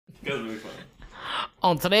It'll be fun.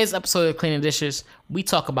 On today's episode of Cleaning Dishes, we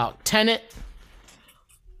talk about Tenet,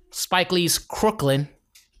 Spike Lee's Crooklyn,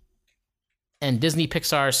 and Disney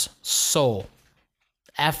Pixar's Soul.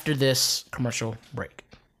 After this commercial break.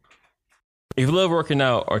 If you love working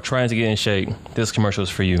out or trying to get in shape, this commercial is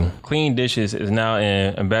for you. Clean Dishes is now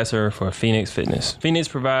an ambassador for Phoenix Fitness. Phoenix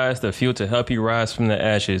provides the fuel to help you rise from the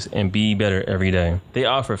ashes and be better every day. They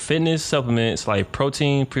offer fitness supplements like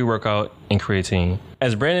protein, pre-workout, and creatine.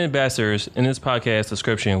 As brand ambassadors, in this podcast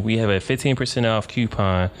description, we have a 15% off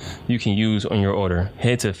coupon you can use on your order.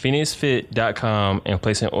 Head to phoenixfit.com and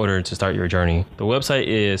place an order to start your journey. The website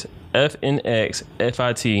is fnxfit.com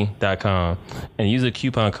and use the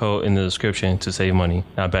coupon code in the description to save money.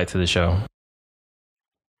 Now back to the show.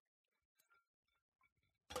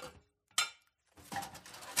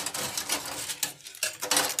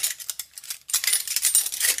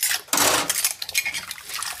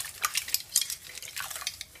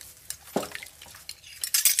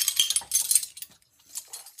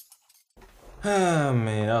 Oh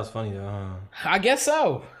man, that was funny though, huh? I guess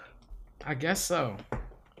so.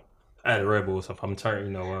 I had a Red Bull, so if I'm turning,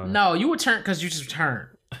 you know. No, you would turn because you just turned.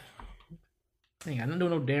 Ain't got nothing to do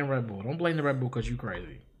with no damn Red Bull. Don't blame the Red Bull because you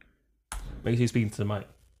crazy. Make sure you're speaking to the mic.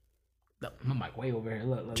 Look, my mic way over here.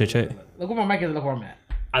 Look. Check. Look where my mic is. Look where I'm at.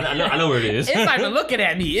 I know where it is. It's not even looking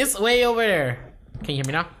at me. It's way over there. Can you hear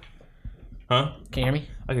me now? Huh? Can you hear me?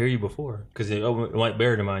 I could hear you before because it went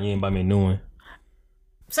better than mine. You didn't buy me a new one.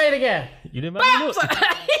 Say it again. You didn't buy me a new one.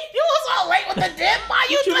 You was all late with the dim. Why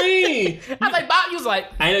you? What you mean? I was like, Bob. You was like,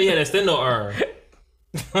 I know you had a stendo R.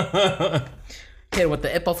 hit with the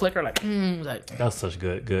Ippo flicker, like, like That's such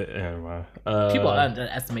good. Never mind. People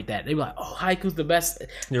underestimate that. They be like, "Oh, Haiku's the best."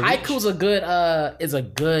 Your Haiku's a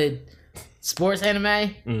good sports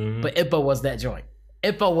anime, but Ippo was that joint.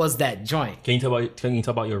 Can you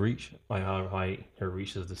talk about your reach? Like how her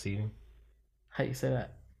reach is deceiving? How you say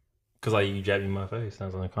that? Cause like you jabbed me in my face. I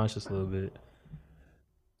was unconscious a little bit.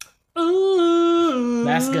 Ooh.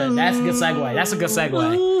 That's good. That's a good segue.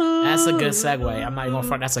 I'm not even gonna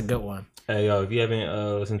front. That's a good one. Hey yo, if you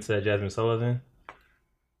haven't listened to that Jasmine Sullivan,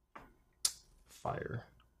 fire.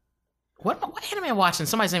 What anime am I watching?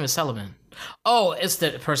 Somebody's name is Sullivan. Oh, it's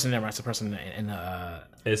the person there. It's the person in the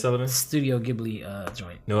It's Sullivan? Studio Ghibli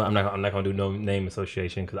joint. No, I'm not gonna do no name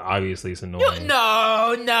association because obviously it's annoying.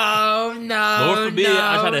 No. Lord forbid,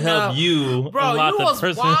 I try to help you. Bro, you was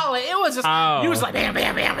person. wilding. It was just How? you was like bam.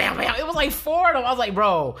 It was like 4 of them. I was like,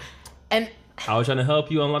 bro, and I was trying to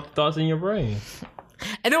help you unlock the thoughts in your brain.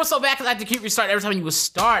 it was so bad because I had to keep restarting every time you would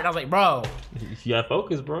start. I was like, bro, You got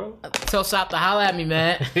focus, bro. tell Sop to holler at me,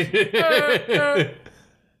 man.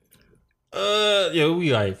 Yeah,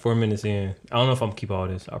 we like 4 minutes in. I don't know if I'm gonna keep all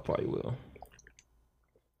this. I probably will.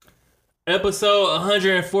 Episode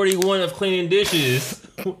 141 of Cleaning Dishes.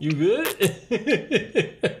 You good?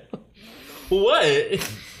 What?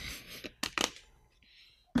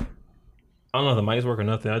 I don't know if the mic's work or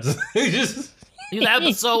nothing. I just You know,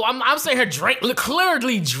 episode. I'm sitting here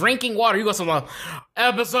clearly drinking water. You got some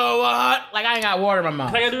episode what? Like I ain't got water in my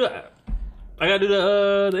mouth. I gotta do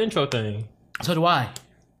the intro thing. So do I.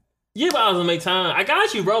 Yeah, but I was gonna make time. I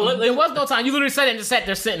got you, bro. There was no time. You literally said it and just sat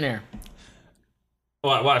there sitting there.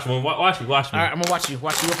 Watch me. All right, I'm gonna watch you.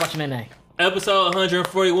 Watch you. What's watching Nene? Episode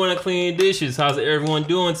 141 of Clean Dishes. How's everyone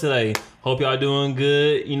doing today? Hope y'all doing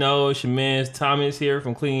good. You know, it's your man Thomas here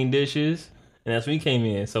from Clean Dishes. And that's when you came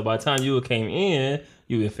in. So by the time you came in,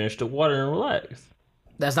 you had finished the water and relaxed.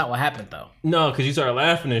 That's not what happened though. No, because you started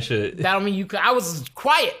laughing and shit. That don't mean you could. I was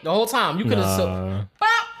quiet the whole time. You could have.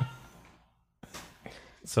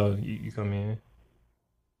 So you come in.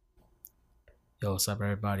 Yo, what's up,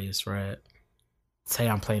 everybody? It's Fred. Today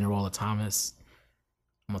I'm playing the role of Thomas.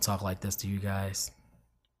 I'm gonna talk like this to you guys.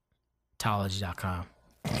 Tology.com.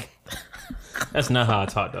 That's not how I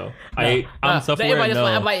talk though. I'm self-aware.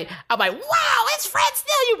 I'm like, wow, it's Fred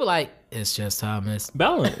still. You be like, it's just Thomas.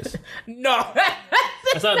 Balance. No,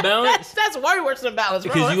 that's not balance. That's way worse than balance.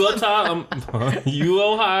 Bro. Because you up top, you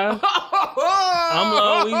low high. I'm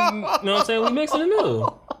low. You know what I'm saying? We mix in the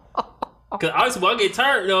middle. Because obviously, when I get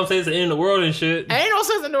turned, you know what I'm saying? It's the end of the world and shit. Ain't no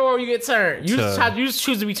sense in the world you get turned. You just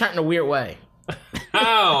choose to be turned in a weird way.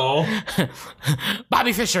 How?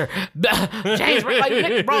 Bobby Fischer, James,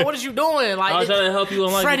 like, bro, what is you doing? Like, I was trying to help you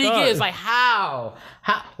on Freddie Gibbs. Like, how?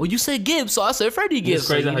 Well, you said Gibbs, so I said Freddie Gibbs. It's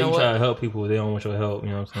crazy so how you try to help people. They don't want your help. You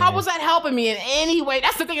know what I'm saying? How was that helping me in any way?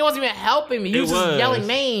 That's the thing. It wasn't even helping me. You was just yelling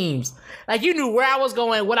names. Like, you knew where I was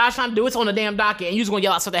going, what I was trying to do. It's on the damn docket, and you was going to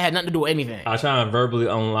yell out something that had nothing to do with anything. I was trying to verbally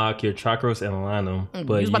unlock your chakras and align them.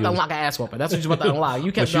 But you was about to unlock an ass whooping. That's what you was about to unlock.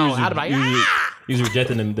 You kept going. You was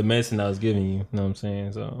rejecting the medicine I was giving you. You know what I'm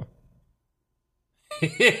saying? So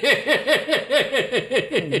Giving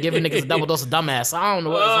niggas a double dose of dumbass. I don't know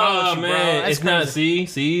what's wrong with you, bro. That's it's crazy. not.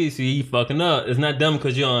 See, you fucking up. It's not dumb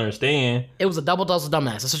because you don't understand. It was a double dose of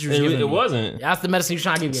dumbass. That's what you was giving me. It wasn't. That's the medicine you're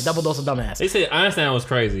trying to give me. A double dose of dumbass. They said Einstein was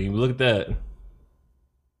crazy. Look at that.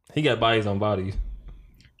 He got bodies on bodies.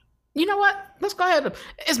 You know what? Let's go ahead.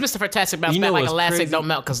 It's Mr. Fantastic Bounce You Back know like what's elastic crazy? don't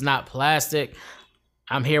melt because not plastic.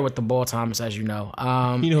 I'm here with the Bull Thomas, as you know.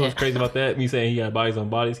 You know what's crazy about that? Me saying he got bodies on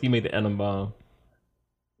bodies. He made the atom bomb.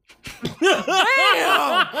 Damn!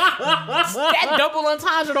 That double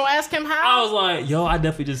entendre, don't ask him I how. was like, yo, I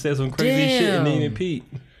definitely just said some crazy shit and didn't even peep.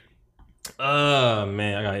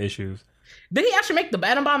 Man, I got issues. Did he actually make the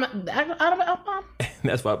atom bomb?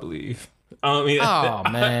 That's what I believe. I mean, Oh,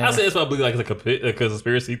 man. I said that's what I believe, like it's a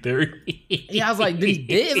conspiracy theory. Yeah, I was like, did he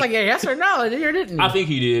did? It's like, yeah, yes or no? Did he or didn't? I think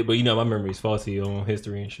he did, but you know, my memory's faulty on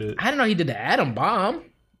history and shit. I didn't know he did the atom bomb.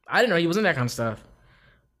 I didn't know he was in that kind of stuff.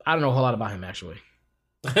 I don't know a whole lot about him, actually.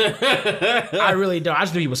 I really don't. I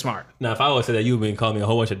just knew he was smart. Now, if I would say that, you would been calling me a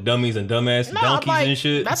whole bunch of dummies and dumbass No, donkeys I'm like, and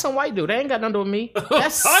shit. that's some white dude. They ain't got nothing to do with me.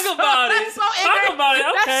 That's Talk about it. That's so ignorant. Talk about it.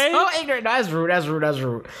 Okay. That's so ignorant. No, that's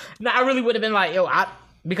rude. No, I really would have been like, yo,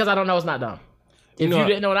 because I don't know, it's not dumb. If you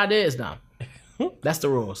didn't know what I did, it's dumb. That's the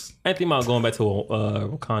rules. I think about going back to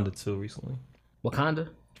Wakanda too recently. Wakanda?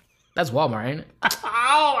 That's Walmart, ain't it?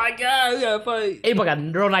 Oh my god, we gotta fight. Everybody got a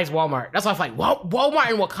real nice Walmart. That's why I was like, Walmart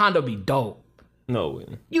and Wakanda would be dope. No, it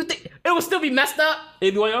wouldn't. You think it would still be messed up?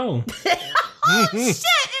 It'd be my own. Oh shit,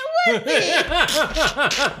 it would be.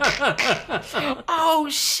 Oh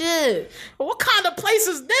shit. What kind of place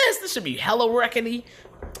is this? This should be hella wreckety.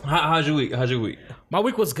 How's your week? My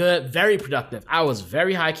week was good, very productive. I was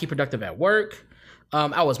very high-key productive at work.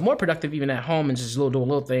 I was more productive even at home and just doing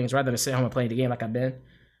little things rather than sitting home and playing the game like I've been.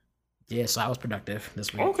 Yeah, so I was productive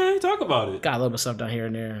this week. Okay, talk about it. Got a little bit of stuff done here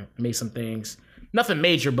and there. Made some things. Nothing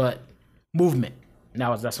major, but movement.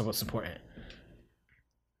 That's what's important.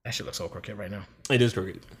 That shit looks so crooked right now. It is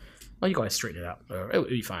crooked. Oh, you gotta straighten it out. It'll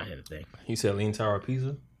be fine in the thing. You said lean tower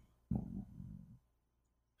pizza.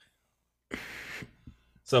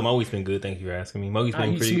 So my week's been good. Thank you for asking me. My week's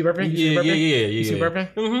been You pretty. see me burping? Yeah. You see me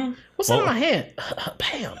burping? Mm-hmm. What's on my hand?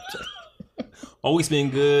 Bam. My week's been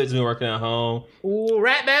good. Just been working at home. Ooh,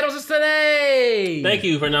 rap battles is today. Thank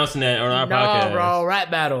you for announcing that on our podcast. No, bro, rap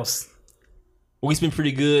battles. Week's been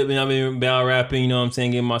pretty good. I've been battle rapping. You know what I'm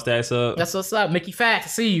saying? Getting my stats up. That's what's up. Mickey Facts, I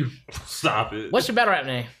see you. Stop it. What's your battle rap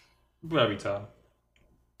name? Probably Tom.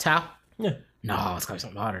 Tao? Yeah. No, it's gotta be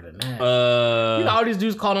something harder than that. You You know, all these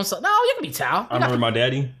dudes call themselves. No, you can be Tao. I remember my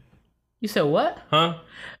daddy. You said what? Huh?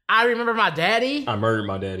 I remember my daddy. I murdered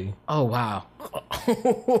my daddy. Oh wow.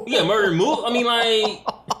 Yeah, murdered Mook. I mean, like,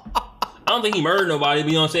 I don't think he murdered nobody, but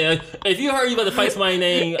you know what I'm saying? Like, if you heard you about to fight somebody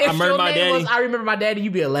named I If murdered your my name daddy. was I remember my daddy,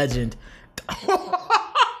 you'd be a legend.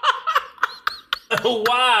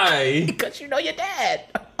 Why? Because you know your dad.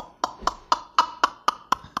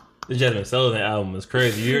 The Jasmine Sullivan album is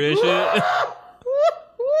crazy. You hear that shit?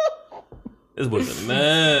 This was a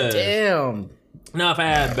mess. Damn. Now, if I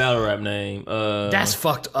had a battle rap name, That's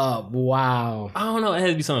fucked up. Wow. I don't know. It has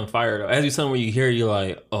to be something fire though. It has to be something where you hear, you're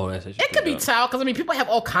like, oh, that's it. It could be Tao, because I mean, people have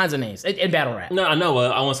all kinds of names in battle rap. No, I know.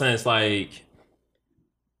 I want something that's like,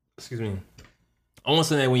 excuse me. I want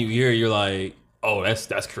something that when you hear, you're like, oh, that's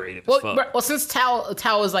creative. As fuck. Well, since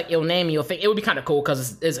Tao is like your name, you'll think it would be kind of cool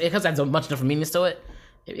because it has a bunch of different meanings to it.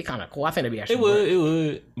 It'd be kind of cool. I think it'd be actually. It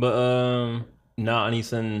would. But I need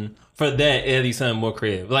something for that. It'd be something more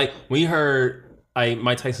creative. Like when you heard,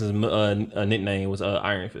 Mike Tyson's nickname was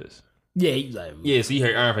Iron Fist. Yeah, he's like, Yeah, so you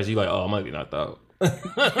heard Iron Fist, you like, oh, I might get knocked out.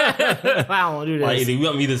 I don't want to do this.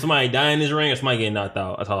 Like either somebody die in this ring or somebody get knocked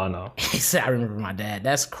out. That's all I know. He said, I remember my dad.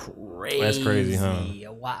 That's crazy. That's crazy,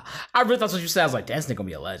 huh? Wow. I really thought what you said. I was like, that's not gonna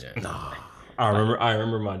be a legend. Nah. I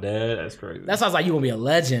remember my dad. That's crazy. That sounds like you gonna be a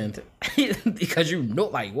legend because you know,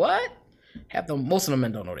 like what? Most of the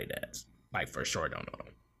men don't know their dads. Like for sure, don't know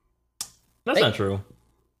them. That's not true.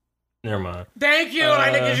 Never mind. Thank you.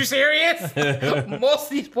 I think, is you serious? Most of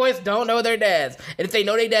these boys don't know their dads, and if they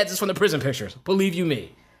know their dads, it's from the prison pictures. Believe you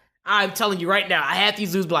me. I'm telling you right now. I had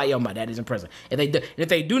these dudes be like, "Yo, my daddy's in prison." If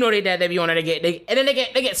they do know their dad, they be on there. They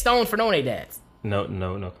get stoned for knowing their dads. No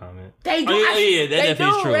comment. They do. Yeah, that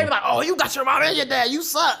definitely is true. They be like, "Oh, you got your mom and your dad. You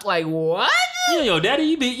suck." Like what? Yeah, yo, daddy,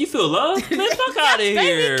 you feel loved? Man, fuck out of They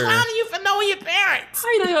here. be clowning you for knowing your parents. How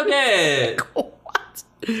you know your dad? What?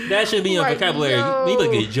 That should be in your Like, vocabulary. yo. You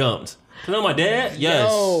better get jumped. To know my dad? Yes.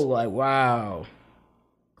 Yo, like wow.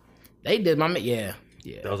 They did my yeah.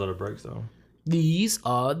 Those are the breaks, though. These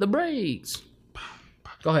are the breaks.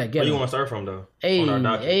 Go ahead, get Where you them. want to start from, though? Hey, On our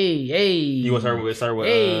docket. hey. You want to start with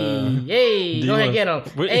Hey, do go you ahead, wanna- get them.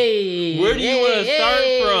 Where, Hey, where do you want to hey, start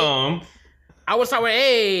hey. from? I would start with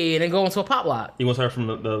A and then go into a pop lock. You want to start from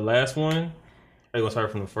the last one? Or you want to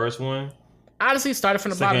start from the first one? Honestly, started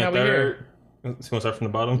from the Second, bottom. Now we're here. third? You want to start from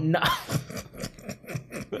the bottom? No.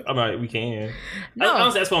 I'm like, we can. No.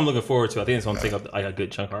 Honestly, that's what I'm looking forward to. I think it's going to take up like a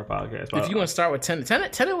good chunk of our podcast. If you want to start with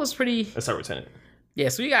Tenet was pretty. Let's start with Tenet. Yeah,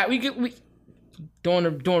 so we doing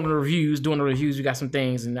the reviews. We got some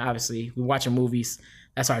things, and obviously we watching movies.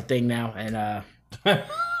 That's our thing now, and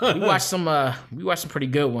we watched some pretty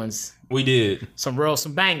good ones. We did some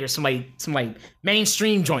bangers, some like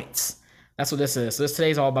mainstream joints. That's what this is. So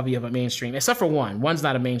today's all about mainstream, except for one. One's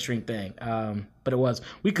not a mainstream thing, but it was.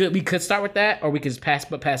 We could start with that, or we could pass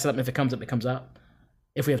it up. If it comes up, it comes up.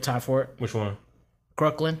 If we have time for it. Which one?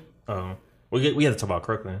 Crooklyn. Oh, we had to talk about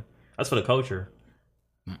Crooklyn. That's for the culture.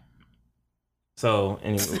 So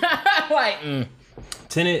anyway,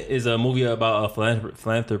 Tenet is a movie about a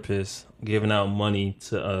philanthropist giving out money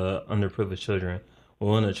to underprivileged children. When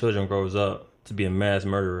one of the children grows up to be a mass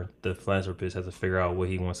murderer, the philanthropist has to figure out what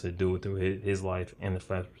he wants to do through his life and the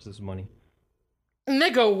philanthropist's money.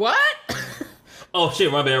 Nigga, what? Oh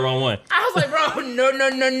shit, my bad, wrong one. I was like, bro, no.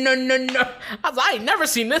 I was like, I ain't never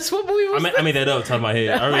seen this. What movie was this? I made that up, top of my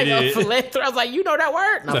head. I already did. I was like, you know that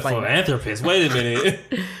word? The philanthropist. Wait a minute.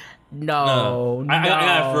 No. I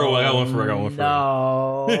got for I got one for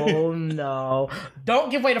No. Don't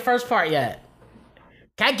give away the first part yet.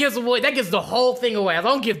 That gives the whole thing away. I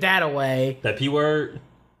don't give that away. That P word?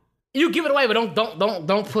 You give it away, but don't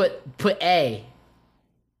put A.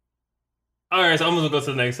 All right, so I'm gonna go to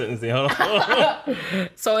the next sentence. Hold on.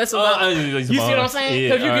 So it's about. You see what I'm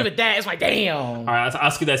saying? Because you give it that, it's like damn. All right,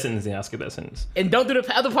 I'll skip that sentence. And don't do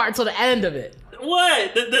the other part until the end of it.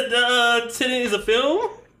 What? The Tenet is a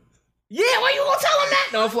film? Yeah, why you gonna tell him that?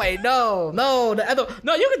 No, play. No, the other.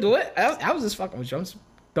 No, you can do it. I was just fucking with you. I'm just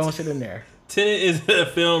throwing shit in there. Tenet is a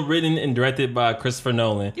film written and directed by Christopher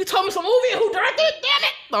Nolan. You told me some movie and who directed it? Damn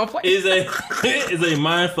it! Don't play. Is a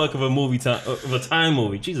mindfuck of a movie of a time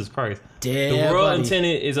movie. Jesus Christ. Damn, the world buddy. in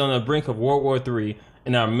Tenet is on the brink of World War III,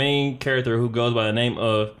 and our main character, who goes by the name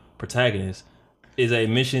of Protagonist, is on a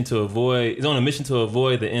mission to avoid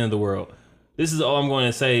the end of the world. This is all I'm going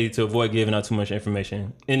to say to avoid giving out too much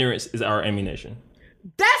information. Ignorance is our ammunition.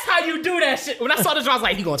 That's how you do that shit. When I saw this, I was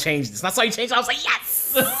like, he gonna change this. And I saw you change it. I was like,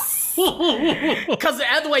 yes. Because the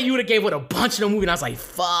other way you would have gave away a bunch of the movie, and I was like,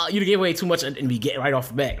 fuck. You'd have gave away too much and be getting right off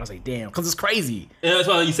the back. I was like, damn, because it's crazy. And that's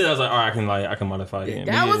why you said, I was like, all right, I can modify it.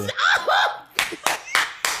 That was.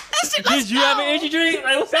 Did you have an energy drink?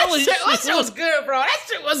 Like, that shit was good, bro. That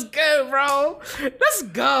shit was good, bro. Let's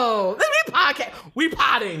go. Let's be podcast. We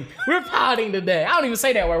potting. We're potting today. I don't even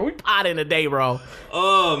say that word. We potting today, bro.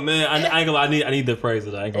 Oh man, I ain't gonna lie. I need the praise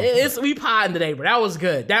of that. We potting today, bro. That was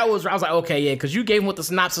good. I was like, okay, yeah, because you gave him what the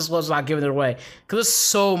synopsis was without giving it away. Because there's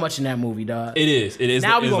so much in that movie, dog. It is.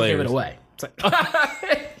 Now we gonna give it away.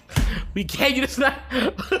 We gave you this.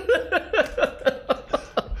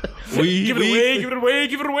 Give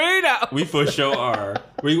it away now. We for sure are.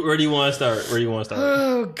 Where do you want to start?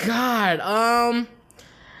 Oh God.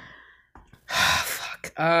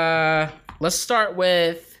 Fuck. Let's start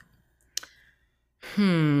with. So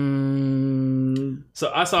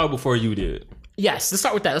I saw it before you did. Yes. Let's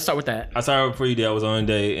start with that. I saw it before you did. I was on a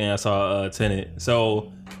date and I saw Tenet.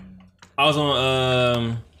 So I was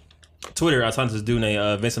on Twitter. I was talking to this dude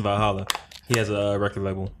named Vincent Valhalla. He has a record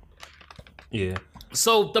label. Yeah.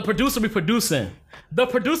 So the producer be producing.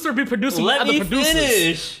 Let me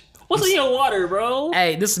finish. What's in your water, bro?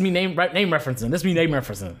 Hey, this is me name referencing.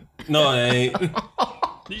 No, it ain't.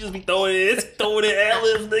 You just be throwing it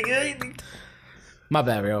ad-libs, nigga. My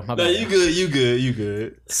bad, bro. My bad. No, you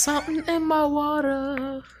good. Something in my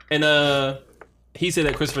water. And he said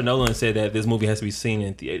that Christopher Nolan said that this movie has to be seen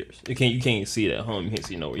in theaters. You can't see it at home. You can't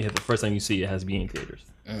see it nowhere. The first time you see it, has to be in theaters.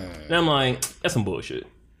 And I'm like, that's some bullshit.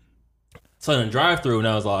 So in the drive-through, and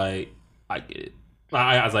I was like, I get it.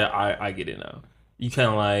 I was like, I get it now. You kind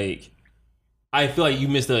of like, I feel like you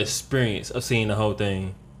missed the experience of seeing the whole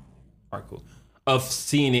thing. All right, cool. Of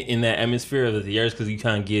seeing it in that atmosphere of the theaters, because you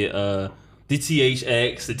kind of get the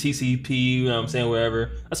THX, the TCP, you know what I'm saying,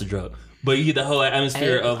 whatever. That's a drug. But you get the whole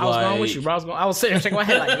atmosphere of I was going with you, bro. I was sitting there shaking my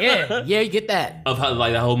head like, yeah, you get that. Of how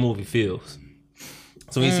like the whole movie feels.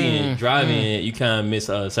 So when you see it driving it, you kind of miss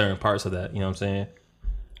certain parts of that, you know what I'm saying?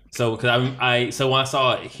 So, because so when I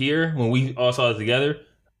saw it here, when we all saw it together,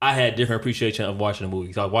 I had different appreciation of watching the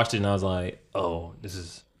movie. So I watched it and I was like, oh, this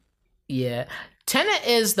is. Yeah. Tenet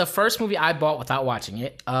is the first movie I bought without watching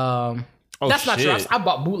it. That's not true. I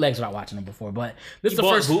bought bootlegs without watching them before, but this is the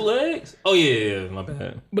first. Bootlegs? Oh, yeah, my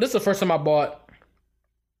bad. But this is the first time I bought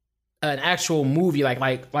an actual movie. Like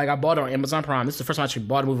I bought it on Amazon Prime. This is the first time I actually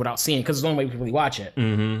bought a movie without seeing it because it's the only way we can really watch it.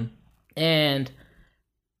 Mm-hmm. and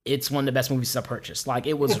it's one of the best movies I purchased. Like,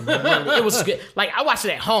 it was really, it was good. Like, I watched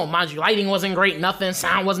it at home. Mind you, lighting wasn't great, nothing,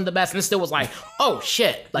 sound wasn't the best, and it still was like, oh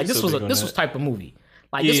shit. Like, this was type of movie.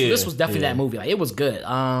 Like, this was definitely that movie. Like, it was good.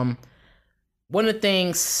 One of the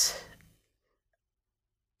things,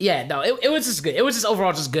 it was just good. It was just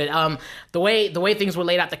overall just good. The way things were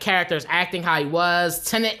laid out, the characters, acting, how he was.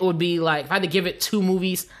 Tenet would be like, if I had to give it 2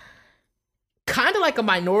 movies, kind of like a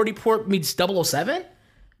Minority Report meets 007.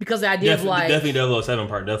 Because the idea of like... Definitely 007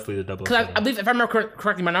 part. Definitely the 007. Because I believe, if I remember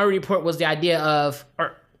correctly, Minority Report was the idea of...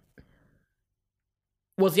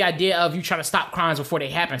 you trying to stop crimes before they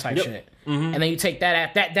happen type shit. Mm-hmm. And then you take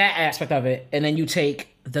that aspect of it, and then you take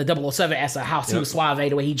the 007 as a how he was suave,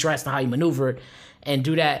 the way he dressed and how he maneuvered, and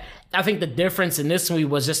do that. I think the difference in this movie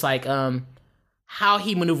was just like how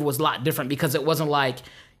he maneuvered was a lot different, because it wasn't like,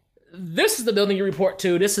 this is the building you report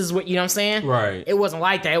to, this is what, you know what I'm saying? Right. It wasn't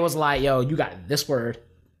like that. It was like, yo, you got this word,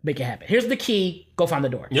 make it happen. Here's the key, go find the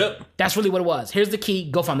door. Yep. That's really what it was. Here's the key,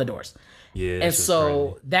 go find the doors. Yeah. And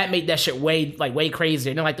so that made that shit way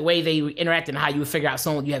crazier. You know, like the way they interacted and how you would figure out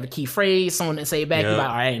someone, you have a key phrase, someone to say it back, you're like,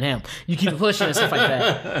 all right, ain't him. You keep it pushing and stuff like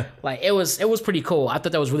that. Like, it was pretty cool. I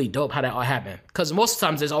thought that was really dope how that all happened. Because most of the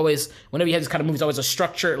times there's always, whenever you have this kind of movies, always a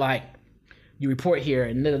structured, like, you report here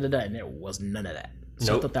and da-da-da-da, and there was none of that.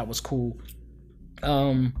 So I thought that was cool. Wait,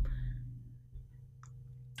 I'm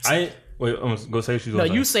gonna go say what you was No,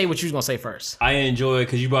 gonna you say. say what you was gonna say first. I enjoy,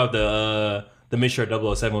 because you brought up the mixture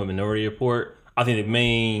of 007 with Minority Report. I think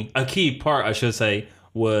a key part, I should say,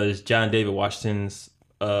 was John David Washington's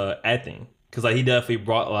acting, because like he definitely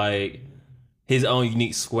brought like his own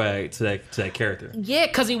unique swag to that character. Yeah,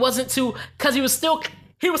 because he was still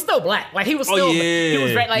black. Like, he was still, he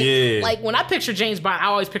was like, like when I picture James Bond, I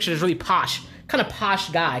always picture this really posh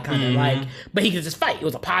guy, like, but he could just fight. It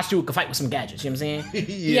was a posh dude who could fight with some gadgets. You know what I'm saying?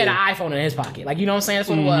 He had an iPhone in his pocket. Like, you know what I'm saying? That's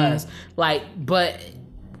what it was. Like, but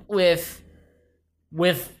with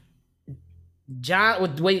John,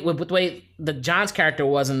 with the way the John's character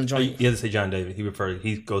was in the joint. You have to say John David.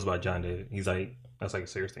 He goes by John David. He's like, that's like a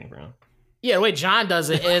serious thing for him. Yeah, the way John does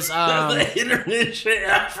it is that's the internet shit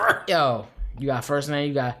ever. Yo, you got first name,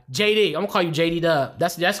 you got JD. I'm gonna call you JD Dub.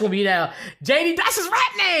 That's gonna be now. JD, that's his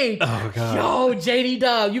rap name. Oh god. Yo, JD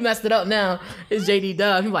Dub. You messed it up now. It's JD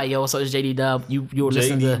Dub. He's like, yo, so it's JD Dub. You were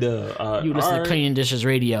listening to Cleaning Dishes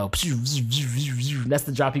Radio. That's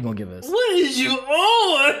the drop he gonna give us. What is you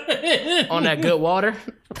on? On that good water?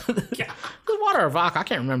 Good water or vodka? I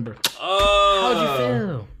can't remember. How'd you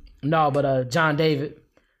feel? No, but John David.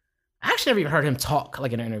 I actually never even heard him talk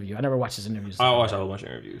like in an interview. I never watched his interviews. I watched a whole bunch of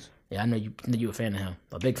interviews. Yeah, I know you a fan of him.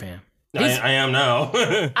 A big fan. I am now.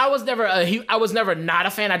 I was never not a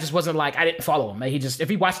fan. I just wasn't like, I didn't follow him. Like, if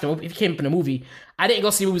he watched the movie, if he came up in a movie, I didn't go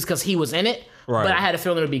see movies because he was in it. Right. But I had a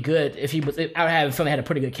feeling it would be good if he was. I would have a feeling it had a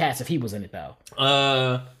pretty good cast if he was in it though.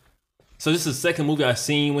 So this is the second movie I've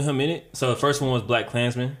seen with him in it. So the first one was Black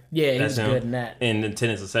Klansman. Yeah, he was good in that. And then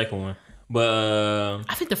Tenet's the second one. But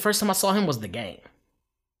I think the first time I saw him was The Game.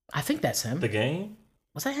 I think that's him. The Game?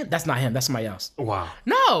 Was that him? That's not him. That's somebody else. Wow.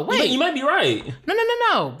 No, wait. You might be right.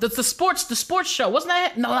 No. The sports show. Wasn't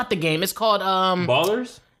that? No, not The Game. It's called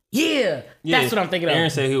Ballers? Yeah. That's what I'm thinking of. Aaron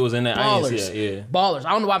said he was in that. Ballers. Yeah. Ballers. I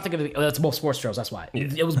don't know why I'm thinking of it's both sports shows. That's why. Yeah.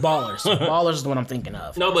 It was Ballers. Ballers is the one I'm thinking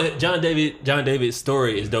of. No, but John David's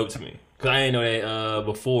story is dope to me. Because I didn't know that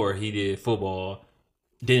before he did football.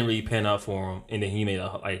 Didn't really pan out for him, and then he made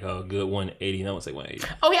a good 180. And I would say 180.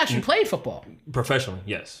 Oh, he actually played football professionally,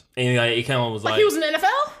 yes. And it kind of was like he was in the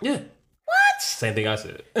NFL. Yeah. What? Same thing I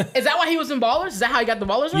said. Is that why he was in Ballers? Is that how he got the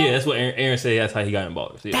Ballers? Yeah, that's what Aaron said. That's how he got in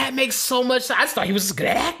Ballers. Yeah. That makes so much sense. I just thought he was just good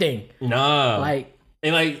at acting. Nah.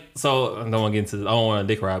 So I don't want to get into this. I don't want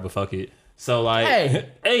to dick ride, but fuck it. So hey,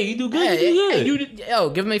 you do good. You do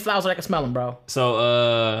good. Give me flowers so I can smell them, bro.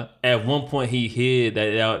 So at one point he hid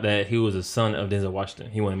that he was a son of Denzel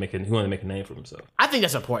Washington. He wanted to make a name for himself. I think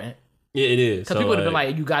that's important. Yeah, it is. Because people would have been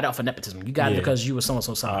like, you got it off of nepotism. You got it because you were so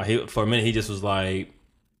son. For a minute, he just was like,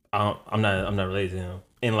 I'm not related to him,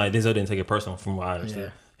 and like Denzel didn't take it personal from what I understood. Yeah.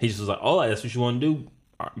 He just was like, oh, that's what you want to do,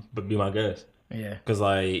 but be my guest. Yeah, because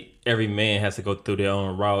like every man has to go through their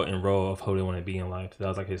own route and role of who they want to be in life. That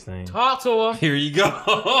was like his thing. Talk to him. Here you go.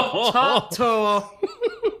 Talk to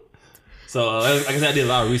him. So like I said, I did a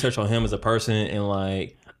lot of research on him as a person, and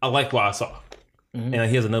like I liked what I saw. Mm-hmm. And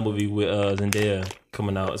he has another movie with Zendaya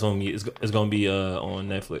coming out. It's gonna be on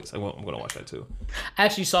Netflix. I'm gonna watch that too. I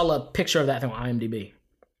actually saw a picture of that thing on IMDb.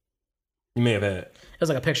 You may have had. It was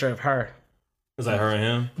like a picture of her. Is that her and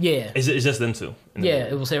him? Yeah. It's just them two. Yeah,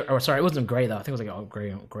 it was. Or sorry, it wasn't gray though. I think it was like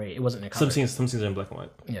gray. It wasn't in color. Some scenes are in black and white.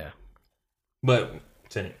 Yeah. But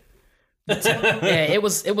Tenet. Yeah, it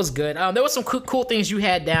was good. There was some cool things you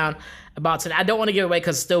had down about Tenet. I don't want to give it away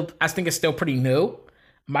because I think it's still pretty new.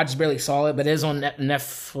 I just barely saw it, but it is on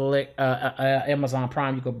Netflix, Amazon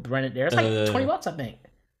Prime. You can rent it there. It's like $20, I think.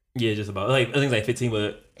 Yeah, just about. Like I think it's like 15,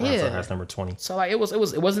 but that's number 20. So like it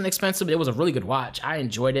wasn't expensive, but it was a really good watch. I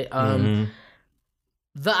enjoyed it.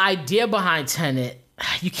 The idea behind Tenet,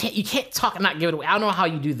 you can't talk and not give it away. I don't know how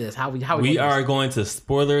you do this. How we are going to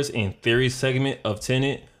spoilers and theory segment of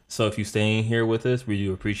Tenet. So if you stay in here with us, we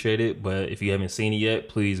do appreciate it. But if you haven't seen it yet,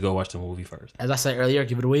 please go watch the movie first. As I said earlier,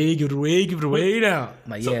 give it away now.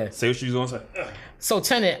 Like Say what you're gonna say. So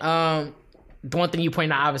Tenet, the one thing you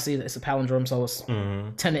pointed out, obviously, it's a palindrome, so it's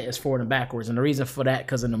Tenet is forward and backwards. And the reason for that,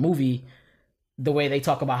 because in the movie, the way they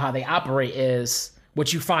talk about how they operate is,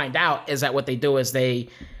 what you find out is that what they do is they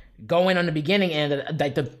go in on the beginning, and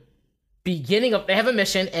like the beginning of, they have a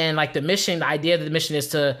mission, and like the idea of the mission is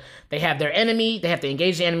they have their enemy, they have to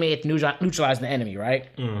engage the enemy, they have to neutralize the enemy, right?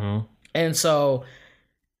 And so,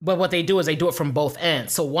 but what they do is they do it from both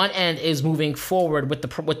ends. So one end is moving forward with the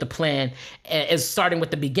plan, is starting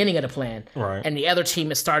with the beginning of the plan, right? And the other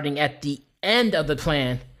team is starting at the end of the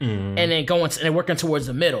plan, and then and working towards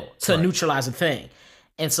the middle to neutralize the thing.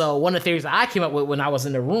 And so one of the theories that I came up with when I was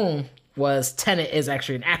in the room was Tenet is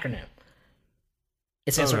actually an acronym.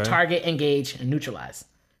 It stands for target, engage, and neutralize.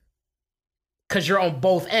 Because you're on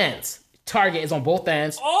both ends. Target is on both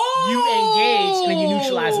ends. You engage, and then you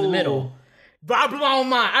neutralize in the middle. Bro, I blew my own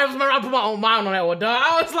mind. I blew my own mind on that one, dog.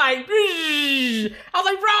 I was like, bro,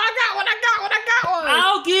 I got one.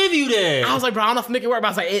 I'll give you that. I was like, bro, I don't know if I'm making it work, but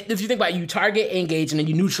I was like, if you think about it, you target, engage, and then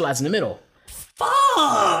you neutralize in the middle.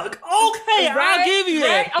 Fuck. Okay, right? I'll give you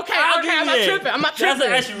that. Okay, I'm not tripping. That's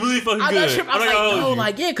actually really fucking good. I was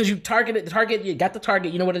like, because you target the target, you got the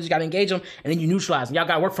target, you know what it is, you got to engage them, and then you neutralize. And y'all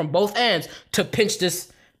got to work from both ends to pinch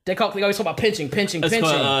this. They always talk about pinching. It's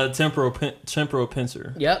called temporal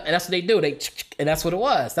pincer. Yep, and that's what they do. And that's what it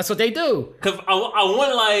was. That's what they do. Because I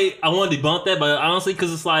want to debunk that, but honestly,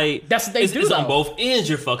 because it's like that's what they do. It's on both ends.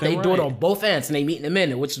 You're fucking. They do it on both ends, and they meet in the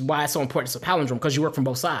middle, which is why it's so important. It's a palindrome because you work from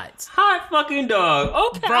both sides. Hot fucking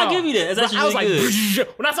dog. Okay, bro, I'll give you that. That's actually really good.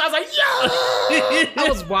 When I was like, yo, I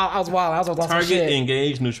was wild. I was lost target,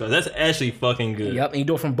 engage, neutralize. That's actually fucking good. Yep, and you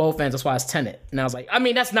do it from both ends. That's why it's Tenet. And I was like, I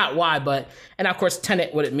mean, that's not why, but and of course,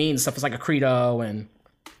 Tenet, what it means, stuff is like a credo, and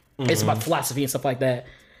it's about philosophy and stuff like that.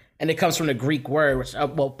 And it comes from the Greek word, which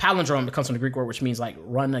palindrome. It comes from the Greek word, which means like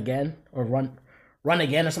run again or run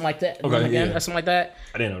again or something like that. Okay, run again or something like that.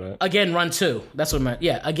 I didn't know that. Again, run too. That's what it meant.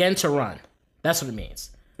 Yeah, again to run. That's what it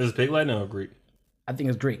means. Is it Pig Latin or Greek? I think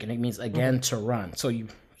it's Greek, and it means again to run. So you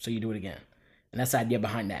do it again, and that's the idea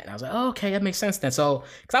behind that. And I was like, oh, okay, that makes sense then. So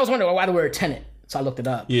because I was wondering why the word Tenet. So I looked it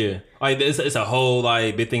up. Yeah, like it's a whole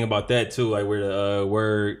like big thing about that too. Like where the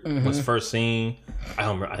word was first seen. I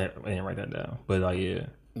don't remember. I didn't write that down, but like yeah,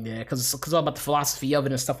 because it's all about the philosophy of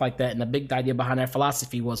it and stuff like that. And the big idea behind that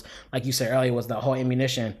philosophy was, like you said earlier, was the whole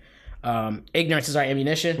ammunition. Ignorance is our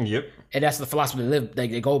ammunition. Yep, and that's the philosophy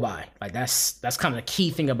they go by. Like that's kind of the key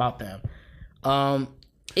thing about them. I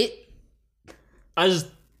just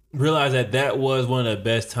realized that was one of the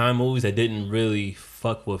best time movies that didn't really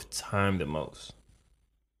fuck with time the most.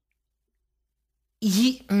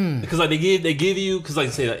 Because like they give you, because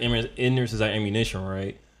like say like ignorance is like ammunition,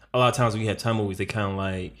 right? A lot of times when you have time movies, they kind of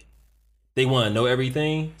like they want to know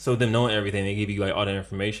everything. So them knowing everything, they give you like all that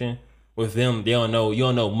information. With them, you don't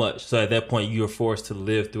know much. So at that point, you're forced to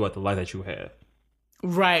live throughout the life that you have.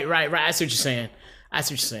 Right. I see what you're saying. I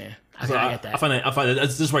get that. I find that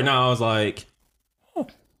that's just right now. I was like, oh,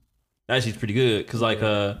 that actually pretty good because like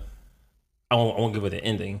I won't give it the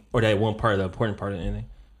ending or that one part, the important part of the ending.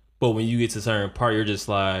 But when you get to a certain part, you're just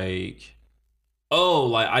like, oh,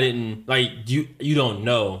 like I didn't like you don't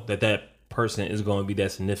know that person is going to be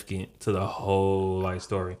that significant to the whole like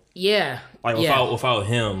story. Yeah. Like without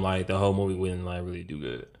him, like the whole movie wouldn't like really do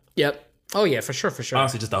good. Yep. Oh yeah, for sure.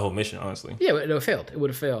 Honestly, just the whole mission. Honestly. Yeah, it would have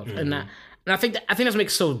failed. And I think that's what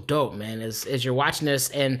makes it so dope, man. Is you're watching this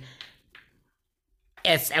and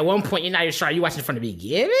at one point you're not even sure are you watching it from the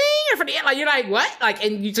beginning or from the end? Like you're like what? Like so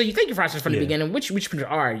you think you're watching it from the beginning, which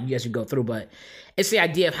are you as you go through, but it's the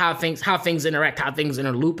idea of how things interact, how things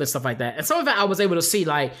interloop and stuff like that. And some of it I was able to see,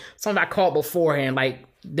 like some of it I caught beforehand, like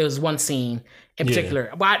there was one scene in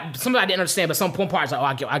particular. Well, some of it I didn't understand, but some point parts like, oh,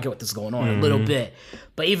 I get what this is going on a little bit.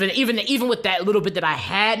 But even with that little bit that I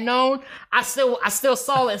had known, I still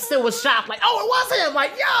saw it and still was shocked. Like, oh, it was him.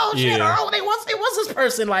 Like, yo, shit, oh, it was this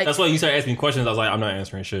person. Like, that's why you started asking me questions. I was like, I'm not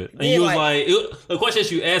answering shit. And you was like the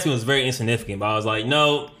questions you asked me was very insignificant. But I was like,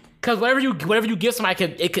 no. Because whatever you give somebody,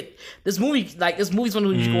 this movie's one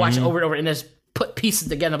of those you can watch it over and over, and there's put pieces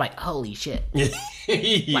together. Like, holy shit. Yeah.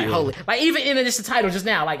 Like, holy. Like, even in just the title just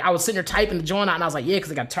now, like, I was sitting there typing the joint out, and I was like, yeah, because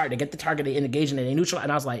they got target. They get the target, they engage, and they neutral.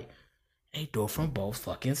 And I was like, they do it from both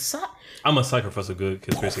fucking sides. I'm a sucker for some good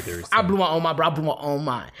conspiracy theories. I blew my own mind, bro. I blew my own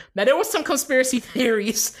mind. Now, there was some conspiracy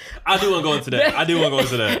theories. I do want to go into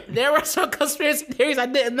that. There were some conspiracy theories I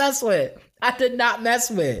didn't mess with. I did not mess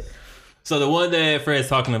with. So the one that Fred's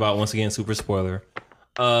talking about, once again, super spoiler.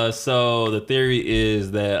 So the theory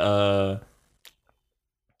is that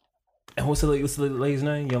and what's the lady's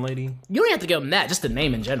name? Young lady? You don't have to give them that. Just the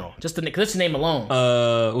name in general. Just the name alone.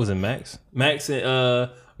 What was it? Max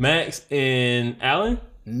and Alan?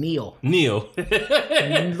 Neil.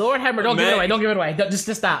 Lord have mercy. Don't give it away.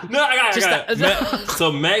 Just stop. No, I got it.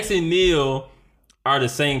 So Max and Neil are the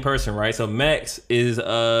same person, right? So Max is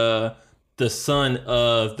the son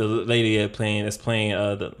of the lady that's playing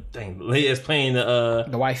the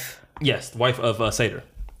wife. Yes, the wife of Seder.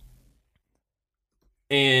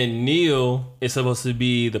 And Neil is supposed to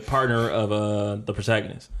be the partner of the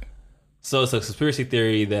protagonist. So it's a conspiracy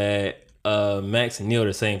theory that Max and Neil are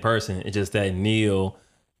the same person. It's just that Neil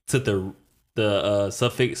took the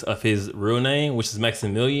suffix of his real name, which is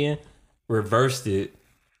Maximilian, reversed it,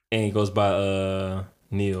 and he goes by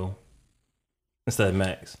Neil instead of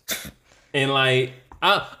Max. And like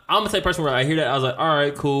I'm the type of person where I hear that, I was like, all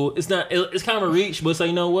right, cool. It's kind of a reach, but it's like,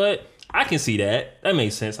 you know what? I can see that. That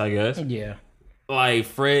makes sense, I guess. Yeah. Like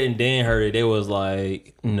Fred and Dan heard it, they was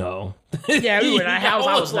like, no. Yeah, we were not.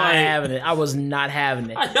 I was not having it. I was not having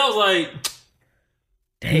it. I was like,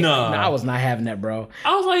 no, I was not having that, bro.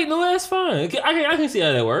 I was like, no, that's fine. I can see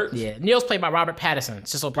how that works. Yeah, Neil's played by Robert Pattinson.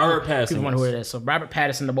 Just so Robert Pattinson. People wonder who it is. So Robert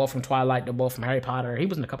Pattinson, they're both from Twilight. They're both from Harry Potter. He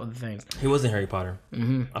was in a couple of things. He was in Harry Potter.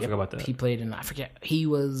 Mm-hmm. I forgot about that. He played in. I forget. He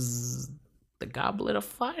was the Goblet of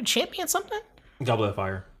Fire champion. Something. Goblet of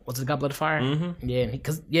Fire. Was it Goblet of Fire? Mm-hmm.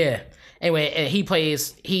 Yeah, Anyway, and he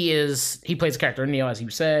plays the character Neil, as he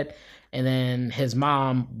said, and then his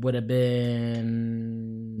mom would have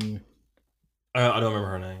been. I don't remember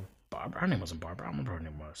her name. Barbara. Her name wasn't Barbara. I don't remember her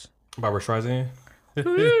name was. Barbara Streisand.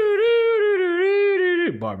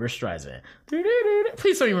 Barbara Streisand.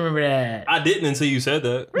 Please don't even remember that. I didn't until you said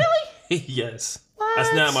that. Really? Yes. What?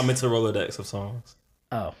 That's not my mental Rolodex of songs.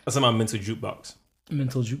 Oh. That's in my mental jukebox.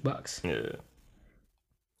 Mental jukebox. Yeah.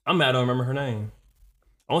 I'm mad I don't remember her name.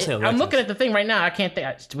 I won't say Alexis. I'm looking at the thing right now. I can't think.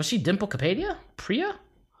 Was she Dimple Kapadia? Priya?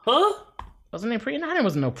 Huh? Wasn't her name Priya? No, her name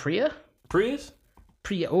wasn't no Priya. Prius?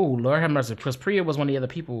 Priya. Oh, Lord have mercy. Because Priya was one of the other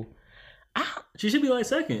people. She should be like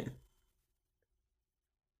second.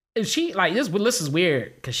 Is she like this? This is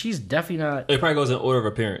weird because she's definitely not. It probably goes in order of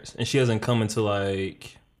appearance, and she doesn't come into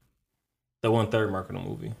like the 1/3 mark of the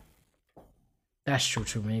movie. That's true.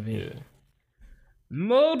 Maybe. Yeah.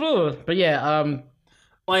 Mobile. But yeah.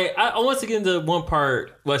 Like I want to get into one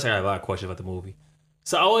part. Well, actually, I have a lot of questions about the movie.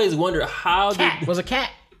 So I always wonder how Cat was a cat.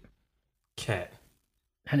 Cat.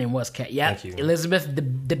 Her name was Cat. Yeah, Thank you. Elizabeth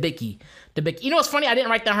Debicki. You know what's funny? I didn't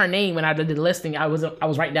write down her name when I did the listing. I was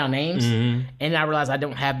writing down names, and I realized I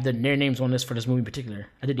don't have their names on this for this movie in particular.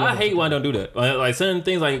 I hate when I don't do that. Like certain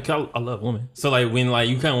things, like I love women, so like when like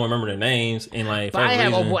you kind of remember their names and like. But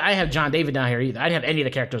I have John David down here either. I didn't have any of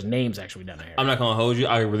the characters' names actually down here. I'm not gonna hold you.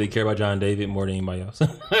 I really care about John David more than anybody else.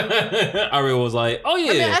 I really was like, oh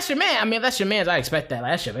yeah, that's your man. I mean, that's your man's. I expect that.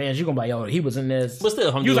 Like, that's your man. You gonna be like, yo, he was in this. But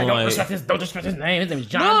still, I'm you like, don't disrespect his name. His name is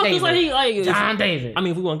John David. John David. I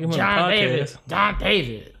mean, if we want to give him John on a podcast. John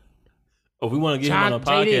David. Oh, we want to get him on a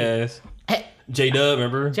podcast. J-Dub,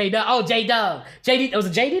 remember? J-Dub. Oh, J-Dub. JD. Was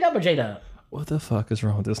it JD-Dub or J-Dub? What the fuck is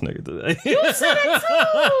wrong with this nigga today? You said it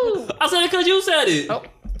too. I said it because you said it. Oh,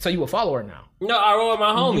 so you a follower now? No, I roll with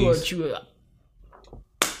my homies.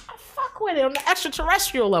 I fuck with it on the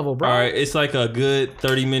extraterrestrial level, bro. All right, it's like a good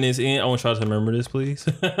 30 minutes in. I want y'all to remember this, please.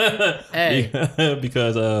 Hey.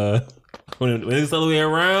 Because when it's all the way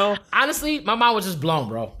around. Honestly, my mind was just blown,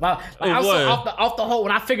 bro. I was what? so off the whole,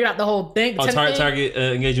 when I figured out the whole thing. Target,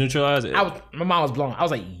 engage, neutralize it. My mind was blown. I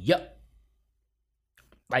was like, yup.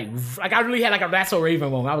 Like I really had like a That's So Raven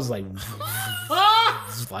moment. I was like,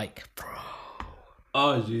 bro.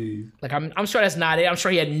 Oh, jeez. Like I'm sure that's not it. I'm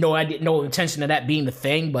sure he had no idea, no intention of that being the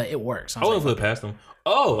thing, but it works. I wouldn't put it past him.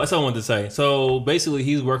 Oh, that's what I wanted to say. So basically,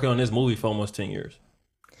 he's working on this movie for almost 10 years.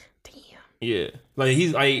 Damn. Yeah, like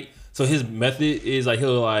he's like, so his method is like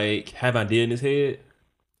he'll like have an idea in his head,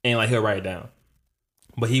 and like he'll write it down,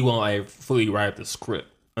 but he won't like fully write the script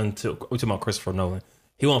until we're talking about Christopher Nolan.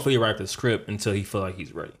 He won't fully write the script until he feel like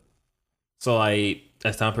he's ready. So like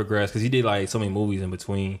as time progressed, because he did like so many movies in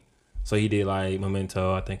between. So he did like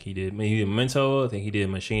Memento. I think he did Memento. I think he did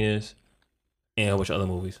Machinist, and a bunch of other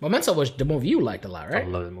movies. Memento was the movie you liked a lot, right? I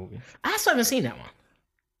love that movie. I still haven't seen that one.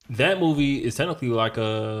 That movie is technically like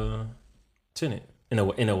a Tenet in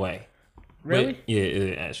a way. Really? But, yeah,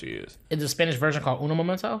 it actually is. Is the Spanish version called Uno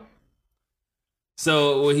Momento?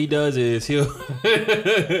 So what he does is he'll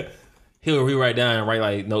he'll rewrite down and write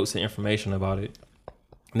like notes and information about it.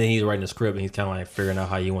 And then he's writing the script and he's kind of like figuring out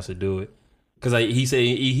how he wants to do it. Because like he said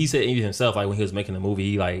even himself, like when he was making the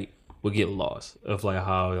movie, he like would get lost of like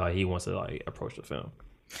how like he wants to like approach the film.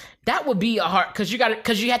 That would be a hard because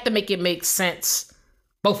you have to make it make sense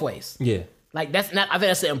both ways. Yeah. Like that's not. I think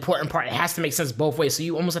that's the important part. It has to make sense both ways. So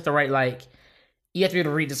you almost have to write like you have to be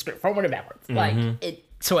able to read the script forward and backwards. Like it.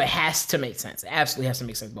 So it has to make sense. It absolutely has to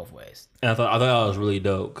make sense both ways. And I thought that was really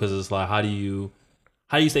dope because it's like how do you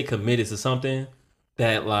stay committed to something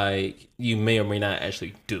that like you may or may not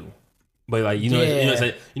actually do, but like you know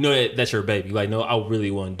that that's your baby. Like no, I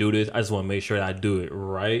really want to do this. I just want to make sure that I do it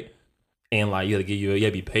right. And like you have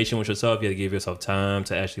to be patient with yourself. You have to give yourself time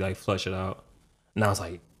to actually like flush it out. And I was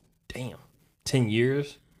like, damn, 10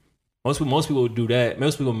 years. Most people would do that.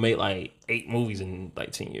 Most people make like 8 movies in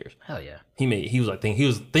like 10 years. Hell yeah. He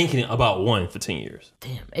was thinking about one for 10 years.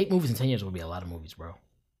 Damn, 8 movies in 10 years would be a lot of movies, bro.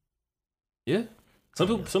 Yeah. Some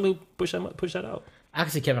people push that out. I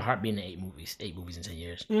could see Kevin Hart being in 8 movies in 10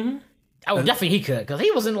 years. Mm-hmm. Oh, definitely he could, because he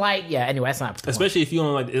wasn't like, yeah, anyway, that's not. Especially if you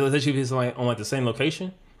on like, especially if it's like on like the same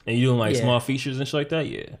location and you're doing like small features and shit like that,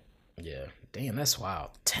 yeah. Yeah. Damn, that's wild.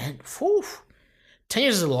 10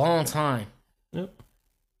 years is a long time. Yep.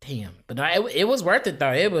 Damn. But no, it was worth it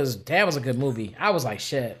though. That was a good movie. I was like,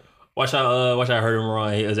 shit. Watch I heard him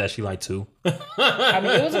wrong. It was actually like 2. I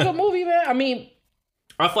mean, it was a good movie, man. I mean,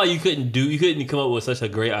 I feel like you couldn't come up with such a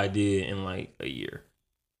great idea in like a year.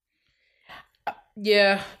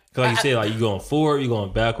 Yeah. Cause like you said, like you going forward, you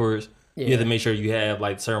going backwards. Yeah. You have to make sure you have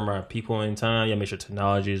like certain amount of people in time. You have to make sure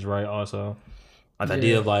technology is right also. Like the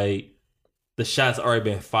idea of like the shot's already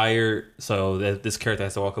been fired, so that this character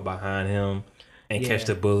has to walk up behind him and catch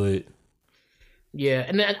the bullet. Yeah,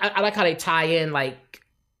 and then I like how they tie in, like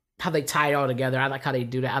how they tie it all together. I like how they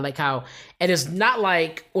do that. I like how, and it's not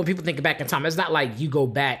like when people think back in time, it's not like you go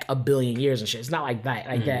back a billion years and shit. It's not like that,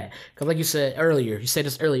 that. Because like you said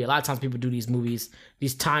this earlier, a lot of times people do these movies,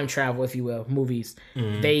 these time travel, if you will, movies.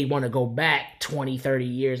 They want to go back 20, 30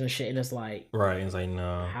 years and shit, and it's like, right, it's like,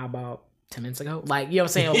 no. How about 10 minutes ago? Like, you know what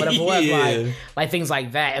I'm saying? Or whatever it was, like things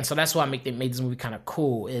like that. And so that's why made this movie kind of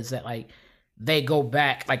cool, is that like, they go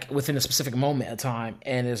back like within a specific moment of time,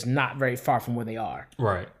 and it's not very far from where they are.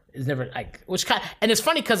 Right. It's never like, which kind, and it's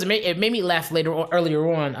funny because it made me laugh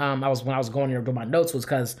earlier on. When I was going there to do my notes, was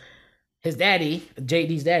because his daddy,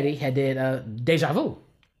 JD's daddy, had did Deja Vu.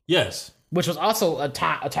 Yes. Which was also a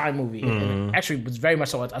time movie. And it actually was very much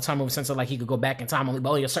so a time movie, since like he could go back in time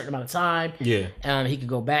only a certain amount of time. Yeah. He could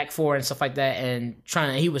go back for it and stuff like that, and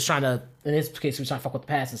he was trying to, in this case, he was trying to fuck with the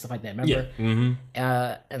past and stuff like that. Remember? Yeah. Mm-hmm.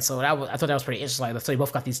 And so I thought that was pretty interesting. Like, so they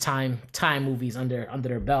both got these time movies under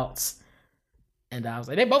their belts. And I was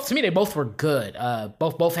like, they both were good.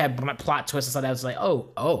 Both had plot twists and stuff. That was like,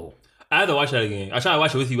 oh. I had to watch that again. I tried to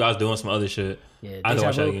watch it with you. I was doing some other shit. Yeah, I had to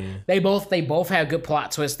watch that again. They both have good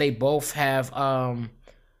plot twists. They both have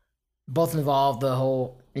both involve the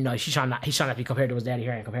whole, he's trying not to be compared to his daddy.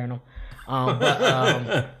 Here I ain't comparing them.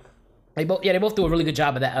 They both do a really good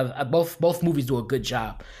job of that. Both movies do a good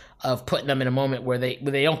job of putting them in a moment where they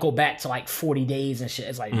don't go back to like 40 days and shit.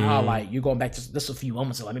 It's like, like you're going back to this a few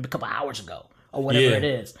moments ago, like maybe a couple hours ago, or whatever it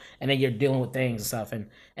is, and then you're dealing with things and stuff, and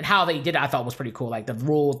how they did it, I thought was pretty cool. Like the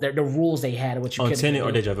rules they had, which you couldn't Tenet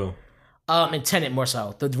or Deja Vu. In Tenet more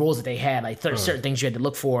so, the rules that they had, like certain things you had to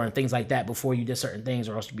look for and things like that before you did certain things,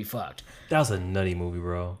 or else you'd be fucked. That was a nutty movie,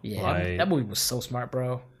 bro. Yeah, like, that movie was so smart,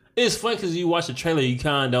 bro. It's funny because you watch the trailer, you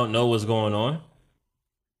kind of don't know what's going on.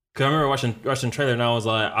 Cause I remember watching the trailer and I was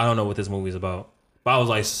like, I don't know what this movie's about, but I was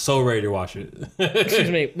like so ready to watch it. Excuse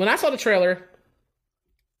me. When I saw the trailer,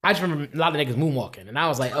 I just remember a lot of niggas moonwalking, and I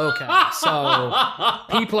was like, okay, so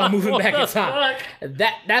people are moving back in time.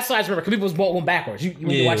 That's what I just remember, because people was going backwards. When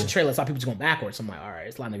you watch the trailer, it's like people just going backwards. I'm like, all right,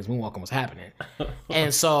 it's a lot of niggas moonwalking. What's happening?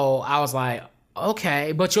 And so I was like,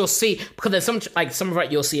 okay, but you'll see, because there's some of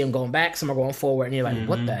it you'll see them going back, some are going forward, and you're like,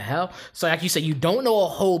 what the hell? So like you said, you don't know a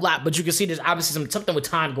whole lot, but you can see there's obviously something with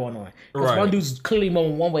time going on. Because one dude's clearly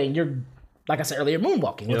moving one way, and you're, like I said earlier,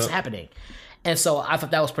 moonwalking. What's happening? And so I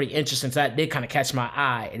thought that was pretty interesting. So that did kind of catch my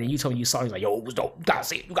eye. And then you told me you saw it. You're like, yo, it was dope. You gotta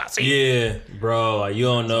see it. Yeah, bro. Like, you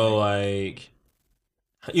don't know, like,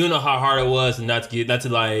 you don't know how hard it was not to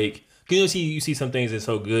Cause you see some things that's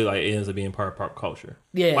so good, like it ends up being part of pop culture.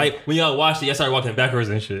 Yeah. Like when y'all watched it, y'all started walking backwards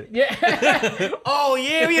and shit. Yeah. Oh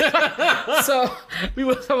yeah. So we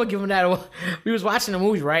was someone giving that. We was watching the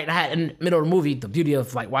movie, right? And I had in the middle of the movie, the beauty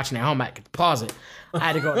of like watching at home, I could pause it. I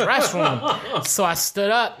had to go to the restroom, so I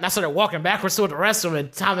stood up and I started walking backwards to the restroom.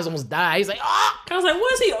 And Thomas almost died. He's like, "Oh!" I was like,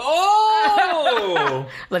 "What is he? Oh!"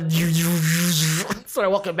 Like started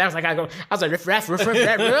walking back. I gotta go. I was like, "Riff, riff, riff, riff,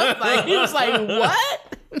 riff." Like he was like,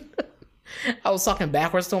 "What?" I was talking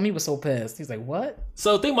backwards to him. He was so pissed. He's like, "What?"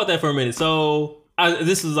 So think about that for a minute. So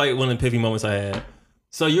this is like one of the epiphany moments I had.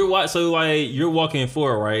 So you're walking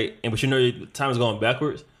forward, right? And but you know your time is going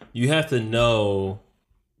backwards. You have to know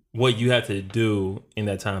what you have to do in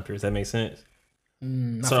that time period. Does that make sense?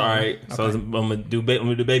 So all right. Okay. So I'm gonna do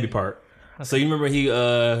the baby part. Okay. So you remember when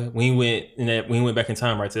he went back in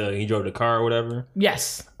time, right? Till he drove the car or whatever.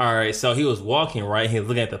 Yes. All right. So he was walking, right? He was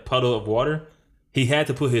looking at the puddle of water. He had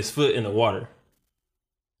to put his foot in the water.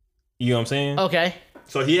 You know what I'm saying? Okay.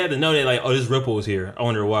 So he had to know that, like, oh, this ripple is here. I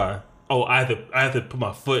wonder why. Oh, I have to put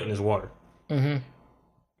my foot in this water. Mm-hmm.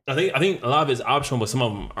 I think a lot of it's optional, but some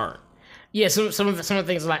of them aren't. Yeah, some of the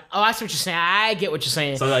things are like, oh, I see what you're saying. I get what you're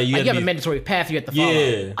saying. So like you have a mandatory path you have to follow.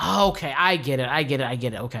 Yeah. Oh, okay, I get it.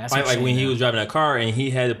 Okay, like when he was driving that car and he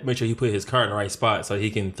had to make sure he put his car in the right spot so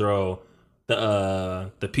he can throw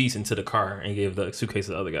the piece into the car and give the suitcase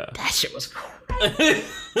to the other guy. That shit was crazy.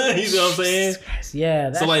 You know what I'm saying?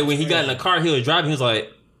 Yeah. So like when he got in the car, he was driving. He was like,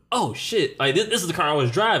 "Oh shit! Like this is the car I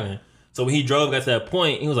was driving." So when he got to that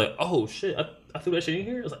point, he was like, "Oh shit! I threw that shit in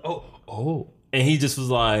here." I was like, "Oh." And he just was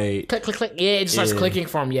like, click, click, click. Yeah, it just starts clicking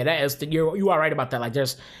for him. Yeah, that is. You are right about that. Like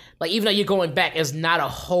there's like even though you're going back, it's not a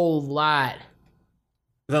whole lot.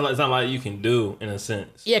 It's not like you can do in a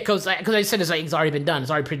sense. Yeah, because I said it's already been done. It's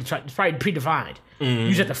already predefined. Mm-hmm. You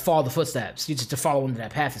just have to follow the footsteps. You just have to follow into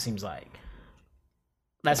that path. It seems like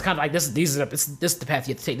that's kind of like this. This is the path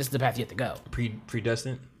you have to take. This is the path you have to go.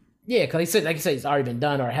 Predestined. Yeah, because he said it's already been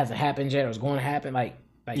done, or it hasn't happened yet, or it's going to happen. Like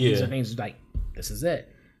these are things like this is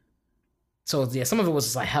it. So yeah, some of it was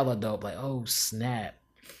just like hella dope. Like oh snap,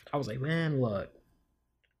 I was like, man, look.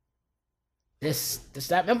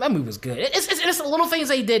 That movie was good. It's the little things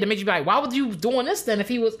they did that make you be like, why would you doing this then if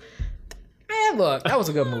he was... Man, look, that was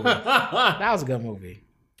a good movie. That was a good movie.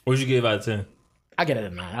 What would you give out of 10? I get it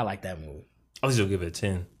a 9. I like that movie. I'll still give it a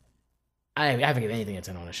 10. I haven't given anything a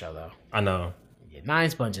 10 on the show, though. I know. Yeah,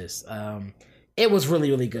 9 sponges. It was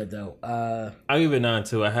really, really good, though. I'll give it a 9,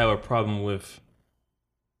 too. I have a problem with...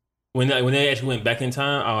 When they actually went back in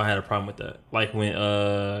time, I had a problem with that. Like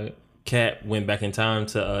when Kat went back in time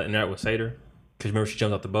to interact with Seder. Because remember, she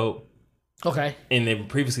jumped off the boat. Okay. And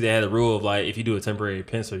previously they had a rule of like, if you do a temporary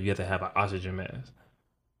pencil, you have to have an oxygen mask.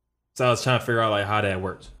 So I was trying to figure out like how that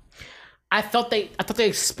works. I thought they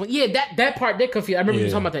explained. Yeah, that part did confuse. I remember you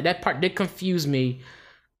talking about that. That part did confuse me.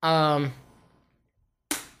 But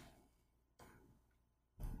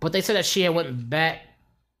they said that she had went back.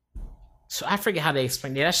 So I forget how they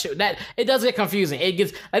explained it. That it does get confusing. It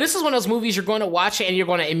gets like this is one of those movies you're going to watch it and you're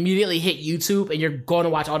going to immediately hit YouTube and you're going to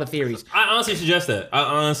watch all the theories. I honestly suggest that. I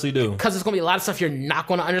honestly do because there's going to be a lot of stuff you're not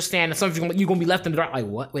going to understand and some you're going to be left in the dark. Like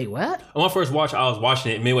what? Wait, what? On my first watch, I was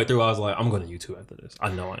watching it midway through. I was like, I'm going to YouTube after this. I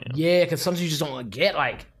know I am. Yeah, because sometimes you just don't get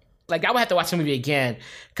like I would have to watch the movie again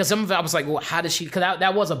because some of it I was like, well, how does she? Because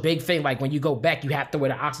that was a big thing. Like when you go back, you have to wear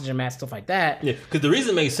the oxygen mask, stuff like that. Yeah, because the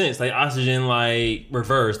reason makes sense. Like oxygen, like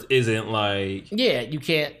reversed, isn't like you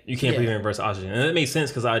can't breathe in reverse oxygen, and it makes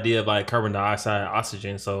sense because the idea of like carbon dioxide,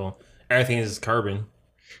 oxygen, so everything is carbon.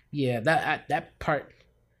 Yeah, that part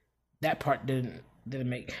didn't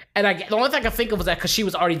make. And the only thing I could think of was that because she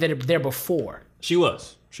was already there before. She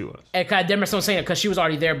was. And I remember someone saying it because she was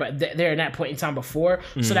already there, but there in that point in time before.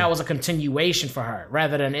 Mm-hmm. So that was a continuation for her,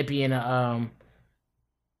 rather than it being her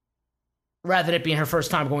first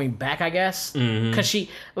time going back, I guess. Because she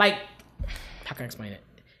how can I explain it?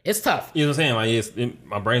 It's tough. You know what I'm saying? Like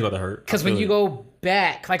my brain's about to hurt. Because when you go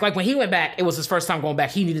back, like when he went back, it was his first time going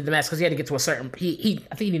back. He needed the mask because he had to get to a certain. I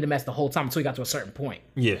think he needed the mask the whole time until he got to a certain point.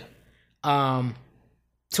 Yeah.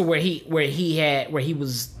 To where he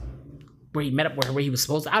met up where he was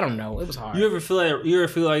supposed to. I don't know. It was hard. You ever feel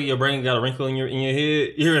like your brain got a wrinkle in your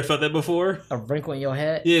head? You ever felt that before? A wrinkle in your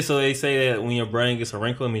head? Yeah. So they say that when your brain gets a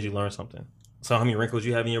wrinkle, it means you learn something. So how many wrinkles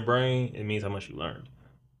you have in your brain, it means how much you learned.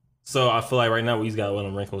 So I feel like right now we just got one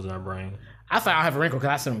of them wrinkles in our brain. I thought I have a wrinkle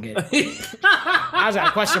because I still don't get it. I was got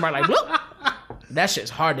a question mark like, whoop. That shit's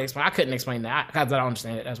hard to explain. I couldn't explain that because I don't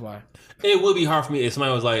understand it. That's why. It would be hard for me if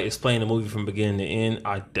somebody was like explaining the movie from beginning to end.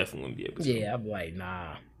 I definitely wouldn't be able to. Yeah, I'm like,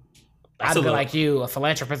 nah. I'd be like you, a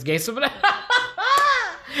philanthropist gave some of that.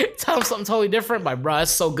 Tell him something totally different. Like, bro,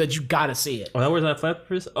 it's so good. You gotta see it. Oh, that was that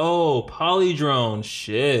Flappers? Oh, Polydrone.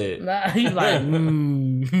 Shit. He's like,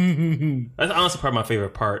 That's honestly probably my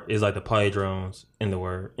favorite part is like the polydrones in the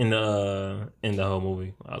whole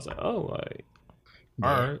movie. I was like, oh, like, all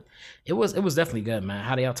right. It was definitely good, man.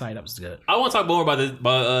 How they all tied up was good. I want to talk more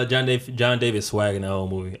about John David swag in the whole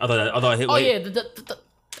movie. I thought hit. Oh like, yeah,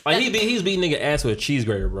 like he's beating nigga ass with a cheese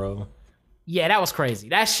grater, bro. yeah, that was crazy.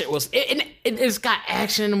 That shit was it's got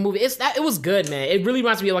action in the movie. It was good, man. It really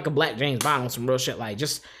reminds me of like a Black James Bond on some real shit. Like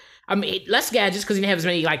just, I mean, less gadgets because he didn't have as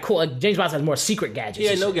many like cool. Like James Bond has more secret gadgets. He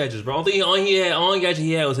had no gadgets, bro. Only gadget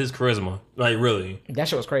he had was his charisma. Like really, that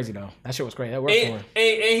shit was crazy though. That shit was crazy. That worked for him.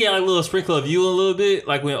 And he had like a little sprinkle of you a little bit.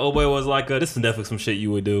 Like when old boy was like, "This is definitely some shit you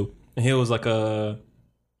would do," and he was like,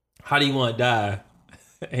 "How do you want to die?"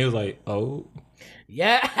 And he was like, "Oh,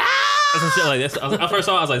 yeah." Some shit like that. I first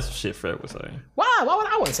saw it, I was like, some shit Fred would say. Why? Why would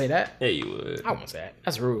I wouldn't say that? Yeah, you would. I wouldn't say that.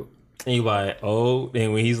 That's rude. And you like, oh,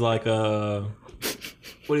 and when he's like,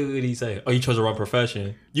 what did he say? Oh, you chose the wrong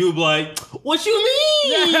profession. You would be like, what you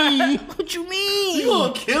mean? What you mean? You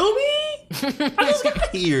gonna kill me? I just got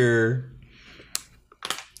here.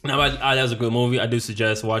 Now, that was a good movie. I do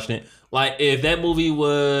suggest watching it. Like, if that movie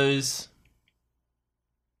was,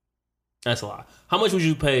 that's a lot. How much would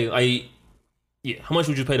you pay? Like, yeah, how much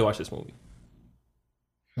would you pay to watch this movie?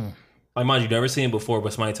 Like, mind you, never seen it before,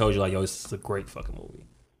 but somebody told you, like, yo, this is a great fucking movie.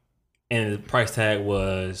 And the price tag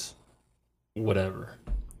was whatever.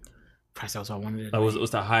 Price tag was what I wanted. Like, what's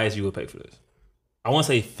the highest you would pay for this? I want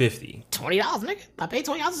to say $50. $20, nigga. I paid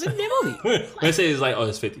 $20 to see the movie. Let's say it's like, oh,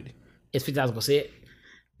 it's $50. It's $50 to go see it.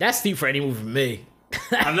 That's steep for any movie for me.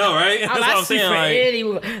 I know, right? That's what I'm saying. Like, any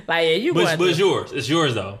movie. Like, yeah, you but it's yours. It's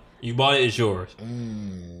yours, though. You bought it, it's yours.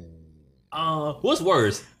 What's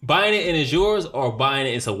worse, buying it and it's yours, or buying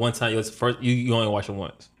it it's a one time? You only watch it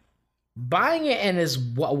once. Buying it and it's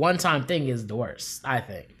one time thing is the worst, I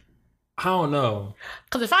think. I don't know,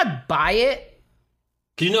 because if I buy it,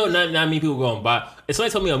 cause you know not many people go and buy. If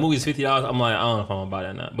somebody told me a movie's $50, I'm like, I don't know if I'm gonna buy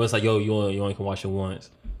that or not. But it's like, yo, you only can watch it once.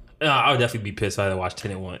 I would definitely be pissed if I had to watch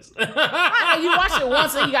Tenet once. You watch it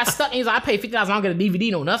once and you got stuck and he's like, I paid $50, I don't get a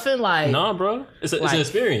DVD, no nothing. Like, nah, bro, it's an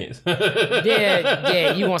experience.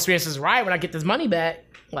 yeah, you want to experience this right when I get this money back.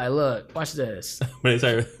 Like, look, watch this. When you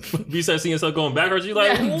start seeing yourself going backwards, you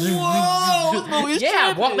like, whoa,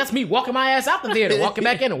 yeah, that's me walking my ass out the theater, walking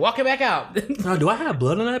back in and walking back out. Bro, do I have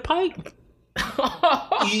blood on that pipe? Yo,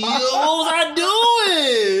 what I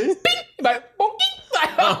doing? Bing, like,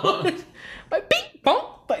 bonking, like, bing, bonk.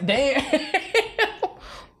 Like, damn.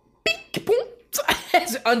 Bink, boom.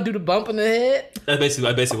 Undo the bump in the head. That's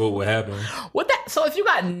basically what would happen. What that? So if you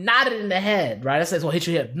got knotted in the head, right? That says, well, hit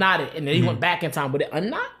your hip, knotted, and then he went back in time. Would it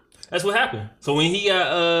unknot? That's what happened. So when he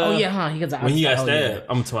got, He got when he got stabbed, yeah.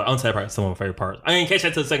 I'm tell you some of my favorite parts. I didn't catch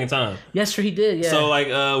that till the second time. Yes, sure he did. Yeah. So like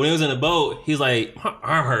when he was in the boat, he's like, my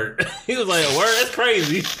arm hurt. He was like, word, that's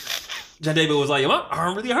crazy. John David was like, yo, my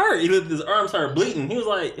arm really hurt. His arm started bleeding. He was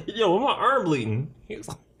like, yo, my arm bleeding. He was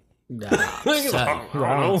like, I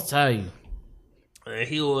don't tell you. And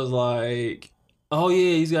he was like, oh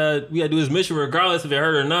yeah, we gotta do his mission regardless if it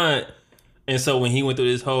hurt or not. And so when he went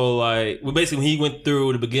through this whole basically when he went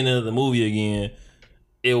through the beginning of the movie again,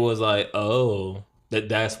 it was like, oh,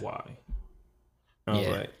 that's why. I was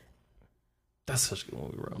like, that's such a good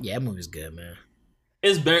movie, bro. Yeah, that movie's good, man.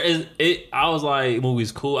 It's better. I was like,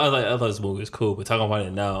 movie's cool. I thought this movie was cool, but talking about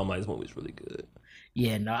it now, I'm like, this movie's really good.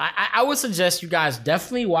 Yeah, no, I would suggest you guys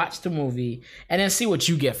definitely watch the movie and then see what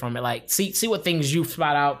you get from it. Like, see what things you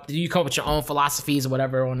spot out. Do you come up with your own philosophies or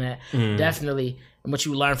whatever on that? Definitely, and what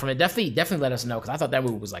you learn from it. Definitely let us know, because I thought that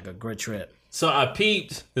movie was like a good trip. So I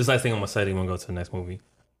peeped. This last thing I'm gonna say. I'm gonna go to the next movie.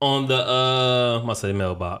 On the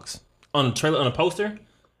mailbox, on the trailer, on the poster,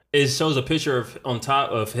 it shows a picture of on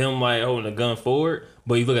top of him like holding a gun forward,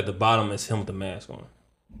 but you look at the bottom, it's him with the mask on.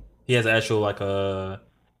 He has actual like a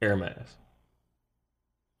air mask.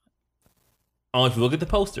 If you look at the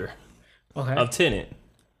poster of Tenet,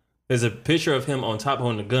 there's a picture of him on top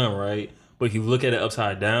holding the gun, right? But if you look at it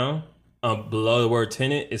upside down, below the word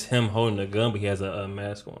Tenet, it's him holding the gun, but he has a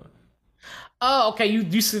mask on. Oh, okay.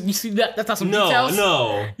 You see that? That's not some details?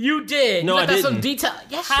 No. You did. No, I didn't. Some detail.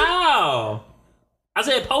 Yes, how? I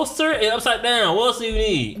said poster and upside down. What else do you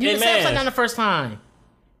need? You didn't say upside down the first time.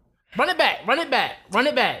 Run it back. Tenet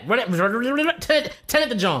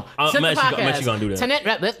the John. I'm actually gonna do that.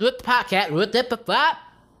 Tenet with the podcast. I'm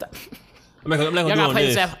not gonna do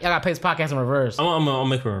this. Y'all gotta play this podcast in reverse. I'm gonna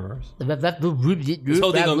make it in reverse. This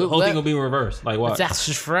whole thing gonna be in reverse. Like what?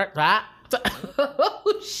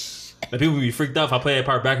 The people be freaked out if I play that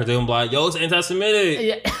part backwards. They're gonna be like, yo, it's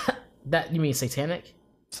anti-Semitic. That you mean satanic?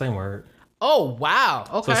 Same word. Oh wow.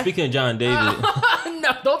 Okay. So speaking of John David, No,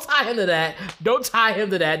 don't tie him to that. Don't tie him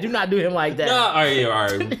to that. Do not do him like that. no,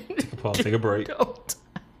 all right. Paul, take a break. Don't.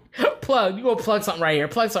 Plug. You gonna plug something right here.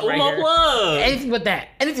 Plug something right my here. plug. Anything but that.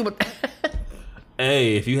 Anything but that.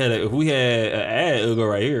 Hey, if we had an ad, it'll go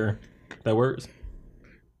right here. That works.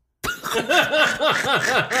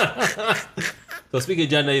 So speaking of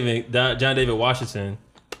John David Washington,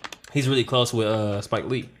 he's really close with Spike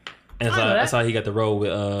Lee, and that's how he got the role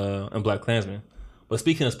with in Black Klansman. But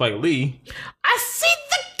speaking of Spike Lee, I see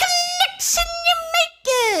the connection you're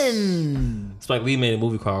making. Spike Lee made a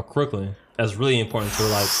movie called Crooklyn. That's really important to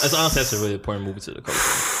that's honestly a really important movie to the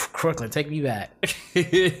culture. Crooklyn, take me back.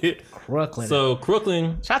 Crooklyn. So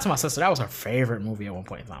Crooklyn. Shout out to my sister. That was her favorite movie at one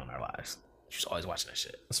point in time in our lives. She was always watching that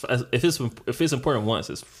shit. If it's important once,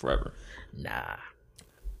 it's forever. Nah.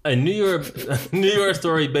 A New York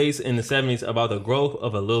story based in the 70s about the growth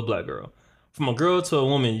of a little black girl. From a girl to a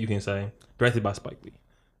woman, you can say. Directed by Spike Lee.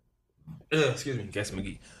 Excuse me, Gas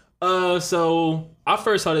McGee. So I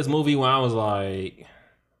first saw this movie when I was like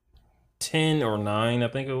 10 or 9, I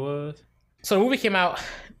think it was. So the movie came out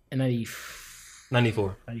in 94.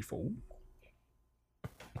 94.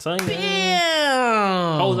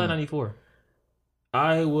 Damn. How old was I in 94?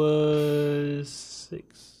 I was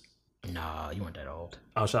 6. Nah, you weren't that old.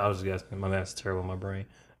 I was just guessing. My math's terrible in my brain.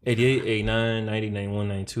 88, 89, 90, 91,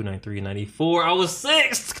 92, 93, 94. I was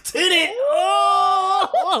 6. Tenet. Oh!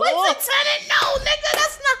 What's a tenant? No, nigga,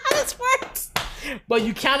 that's not how this works. But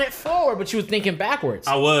you counted forward, but you were thinking backwards.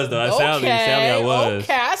 I was, though. Sadly, I was.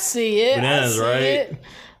 Okay, I see it. Bananas, right?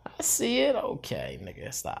 I see it. Okay,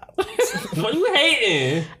 nigga, stop. What you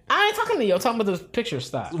hating? I ain't talking to you. I'm talking about the picture.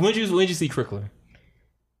 Stop. When'd you see Crooklyn?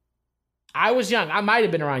 I was young. I might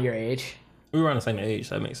have been around your age. We were around the same age.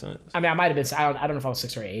 So that makes sense. I mean, I might have been. I don't know if I was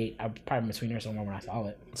 6 or 8. I probably between there somewhere when I saw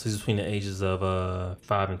it. So it's between the ages of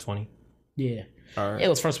 5 and 20. Yeah. All right. It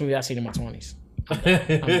was the first movie I seen in my 20s. I'm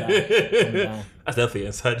done. That's definitely an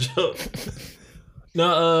inside joke.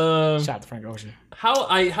 No, Shout out to Frank Ocean.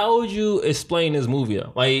 How would you explain this movie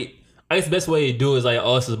though? Like, I guess the best way to do it is like,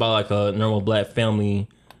 oh, this is about like a normal black family.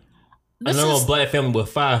 Black family with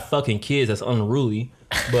 5 fucking kids that's unruly.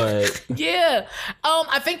 But yeah,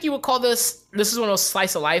 I think you would call this is one of those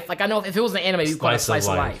slice of life. Like, I know if it was an anime, you'd call it slice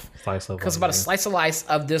of life. Slice of life. Because it's about a slice of life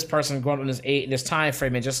of this person growing up in this time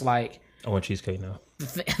frame, and just like I want cheesecake now.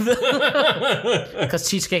 Because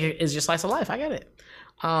cheesecake is just slice of life. I get it.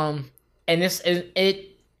 And this is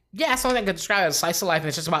it. Yeah, something I could describe as a slice of life. And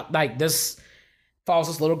it's just about like this follows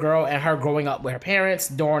this little girl and her growing up with her parents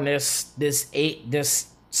during this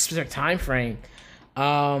specific time frame.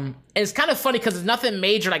 And it's kind of funny because it's nothing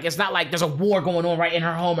major. Like, it's not like there's a war going on right in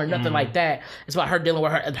her home or nothing like that. It's about her dealing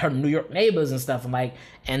with her New York neighbors and stuff,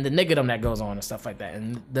 and the niggerdom that goes on and stuff like that,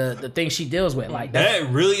 and the things she deals with. Like that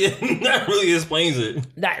really explains it.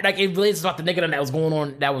 Like, it really is about the niggerdom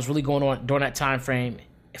that was really going on during that time frame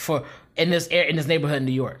in this neighborhood in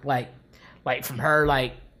New York. Like from her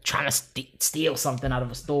like trying to steal something out of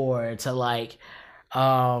a store to like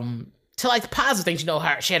the positive things,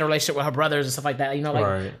 she had a relationship with her brothers and stuff like that,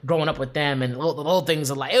 right. Growing up with them and the little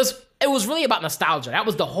things of like, it was really about nostalgia. That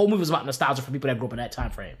was the whole movie was about nostalgia for people that grew up in that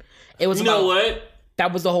time frame. It was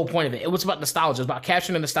that was the whole point of it. It was about nostalgia. It was about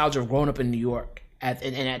capturing the nostalgia of growing up in New York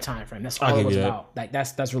in that time frame. That's all it was about. Like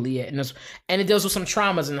that's really it. And it deals with some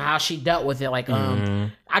traumas and how she dealt with it. Like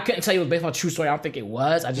I couldn't tell you it was based on a true story. I don't think it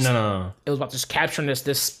was. It was about just capturing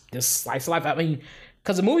this slice of life. I mean,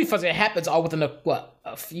 because the movie it happens all within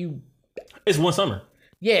a few. It's one summer.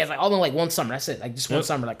 Yeah, it's like all in like one summer. That's it. Like just one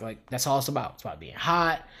summer. Like that's all it's about. It's about being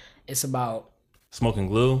hot. It's about smoking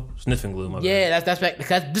glue, sniffing glue. That's back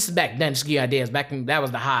because this is back then. Just to give you ideas. Back then, that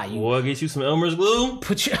was the high. Get you some Elmer's glue.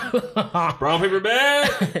 Put you brown paper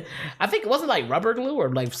bag. I think it wasn't like rubber glue or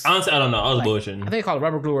like. Honestly, I don't know. I was bullshitting. I think it's called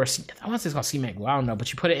rubber glue or I want to say it's called cement glue. I don't know,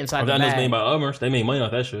 but you put it inside the bag. That made by Elmer's. They made money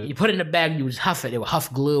off that shit. You put it in the bag, you would huff it. It would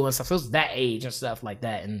huff glue and stuff. So it was that age and stuff like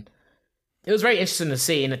that, and it was very interesting to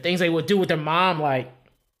see. And the things they would do with their mom, like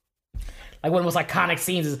one of the most iconic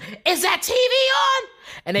scenes is that TV on?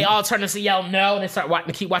 And they all turn to yell no, and they start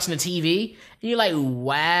keep watching the TV. And you're like,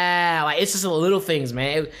 wow. Like, it's just the little things,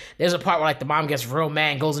 man. There's a part where like the mom gets real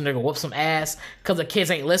mad and goes in there to whoop some ass because the kids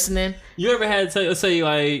ain't listening. You ever had let's say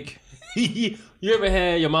like, you ever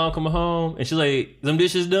had your mom come home and she's like, them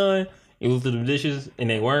dishes done? You looked at the dishes and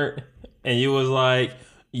they weren't. And you was like,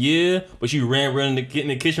 yeah, but you ran in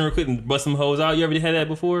the kitchen real quick and bust some hoes out. You ever had that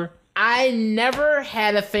before? I never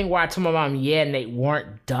had a thing where I told my mom, yeah, and they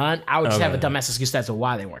weren't done. I would just have a dumbass excuse as to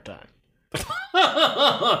why they weren't done. They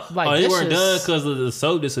weren't done because the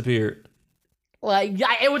soap disappeared. Like,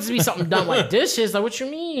 it would just be something dumb like dishes. Like, what you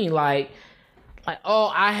mean? Like,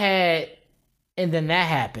 I had And then that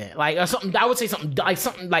happened. Like, or something, I would say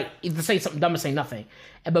something like, either say something dumb or say nothing.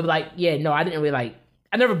 But like, yeah, no, I didn't really like,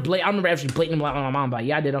 I remember actually blatantly like on my mom, like,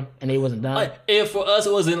 yeah, I did them, and they wasn't done. Like, if for us,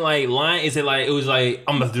 it wasn't like lying. Is it like, it was like,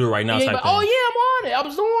 I'm about to do it right now. Yeah, Type but, thing. oh yeah, I'm on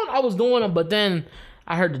it. I was doing them, but then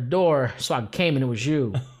I heard the door, so I came and it was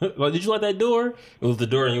you. Like, did you lock that door? It was the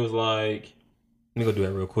door, and you was like, let me go do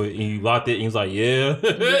that real quick. And you locked it, and he was like, yeah.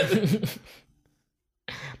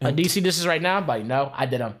 Like, do you see this is right now? I'm like, no, I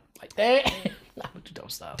did them. Like, I would do dumb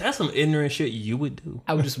stuff. That's some ignorant shit you would do.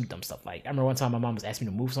 I would do some dumb stuff. Like, I remember one time my mom was asking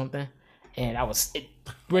me to move something, and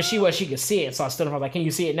where she was, she could see it. So I stood up, I was like, can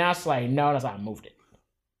you see it now? She's like, no. That's how I moved it.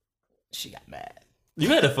 She got mad. You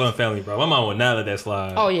had a fun family, bro. My mom would not let that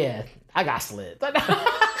slide. Oh, yeah. I got slid.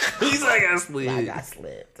 He's like, I got slid. I got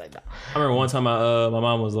slid. Like, no. I remember one time my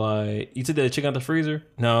mom was like, you took that chicken out the freezer?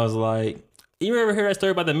 No, I was like, you ever hear that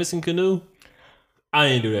story about the missing canoe? I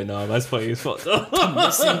didn't do that, no. That's funny as fuck.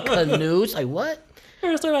 Missing canoes? Like, what? You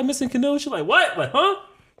heard a story about missing canoe? She's like, what? Like, huh?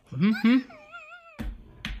 Mm-hmm.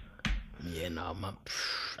 Yeah, no.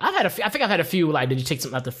 I think I've had a few, like, did you take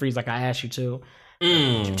something out the freezer like I asked you to?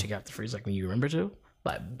 Did you take it out the freezer like when you remember to?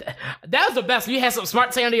 Like, that was the best. You had something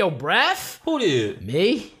smart to say under your breath? Who did?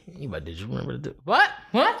 Me? You like, did you remember to do? What?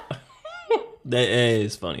 That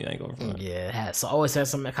is funny. I ain't going front. Yeah, it has. So always has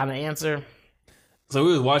some kind of answer. So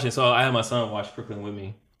we was watching. So I had my son watch Brooklyn with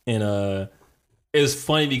me, and it was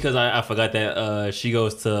funny because I forgot that she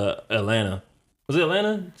goes to Atlanta. Was it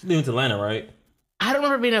Atlanta? She went to Atlanta, right? I don't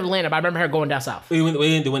remember being in Atlanta, but I remember her going down south. We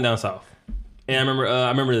went down south, and I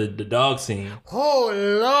remember the dog scene. Oh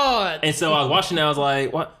Lord! And so I was watching that. I was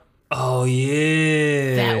like, what? Oh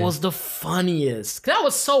yeah, that was the funniest. That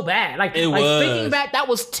was so bad. Like it was. Thinking back, that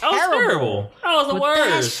was terrible. That was terrible. That was the worst.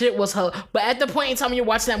 That shit was. But at the point in time when you're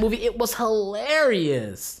watching that movie, it was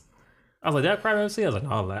hilarious. I was like, that crime scene? I was like,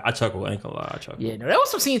 no, I chuckled. I ain't gonna lie, I chuckled. Yeah, no, there was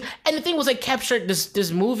some scenes, and the thing was, it captured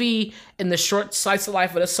this movie in the short slice of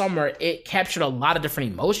life of the summer. It captured a lot of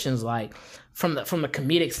different emotions, like from the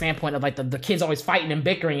comedic standpoint of like the kids always fighting and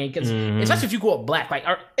bickering, and especially if you grew up black, like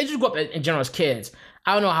or if you grew up in general as kids.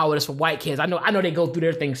 I don't know how it is for white kids. I know they go through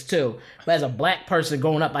their things too. But as a black person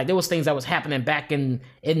growing up, like there was things that was happening back in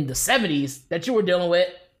the 70s that you were dealing with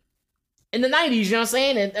in the 90s. You know what I'm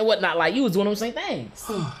saying, and whatnot. Like you was doing them same things.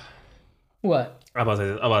 What? I'm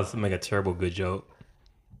about to make a terrible good joke.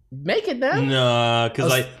 Make it now. Nah, because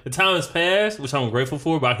like the time has passed, which I'm grateful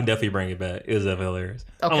for, but I can definitely bring it back. It was hilarious.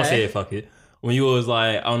 Okay. I'm gonna say it. Fuck it. When you was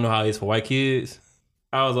like, I don't know how it is for white kids,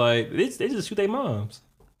 I was like, they just shoot their moms.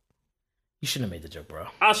 You shouldn't have made the joke, bro.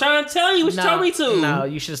 I was trying to tell you what you told me to. No,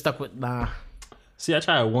 you should have stuck with nah. See, I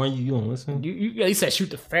try to warn you. You don't listen. You said shoot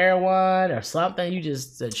the fair one or something. You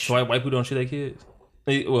just said shoot. So white people don't shoot their kids.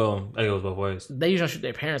 Well, it goes both ways. They usually don't shoot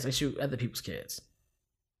their parents. They shoot other people's kids.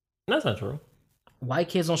 That's not true. White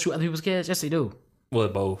kids don't shoot other people's kids. Yes, they do. Well,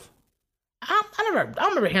 both. I don't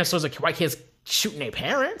remember hearing stories of white kids shooting their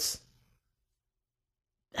parents.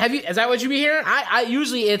 Have you? Is that what you be hearing? I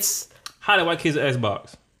usually it's. How did white kids at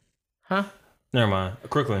Xbox? Huh? Never mind.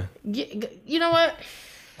 Crooklyn. You know what?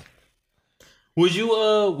 Would you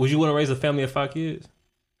want to raise a family of 5 kids?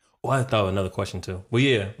 Oh, I thought of another question too. Well,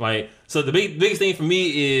 yeah, like so the biggest thing for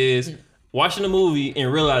me is watching the movie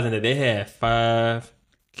and realizing that they had 5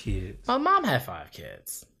 kids. My mom had 5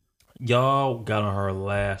 kids. Y'all got on her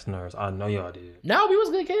last nerves. I know y'all did. No, we was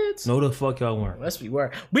good kids. No, the fuck y'all weren't. Yes, we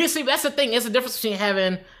were. We see. That's the thing. It's the difference between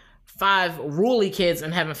having 5 ruly kids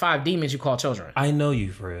and having 5 demons you call children. I know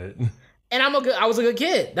you, Fred. And I was a good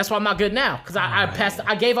kid. That's why I'm not good now. Because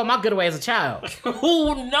I gave up my good away as a child.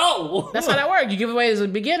 Oh no! That's how that works. You give away as a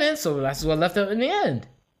beginning, so that's what left up in the end.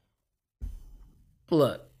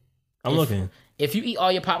 Look. I'm looking. If you eat all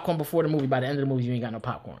your popcorn before the movie, by the end of the movie, you ain't got no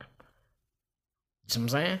popcorn. You know what I'm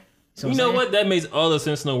saying? You know what? That makes all the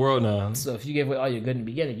sense in the world now. So if you give away all your good in the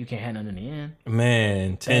beginning, you can't have none in the end.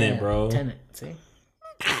 Man, Tenet, bro. Tenet.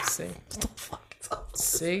 See?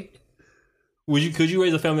 See? Could you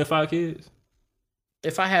raise a family of 5 kids?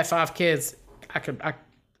 If I had 5 kids,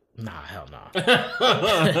 nah, hell no.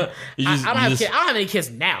 I don't have any kids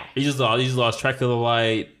now. You just lost track of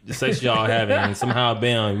like the sex y'all having, and somehow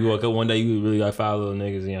bam, you woke up one day you really got 5 little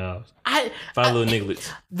niggas in your house. 5 little nigglets.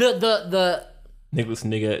 The Nigglets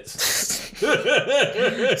niggettes.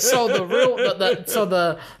 So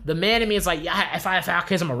the man in me is like, yeah, if I have 5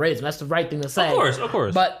 kids, I'm gonna raise them. That's the right thing to say. Of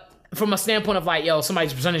course. But from a standpoint of like, yo,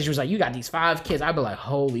 somebody's percentage was like, you got these 5 kids, I'd be like,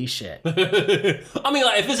 holy shit. I mean,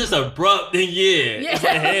 like, if it's just abrupt, then yeah. What the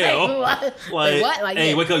hell? What? Like,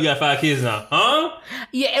 hey, wake up, you got 5 kids now, huh?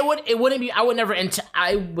 Yeah, it wouldn't be. I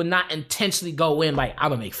would not intentionally go in like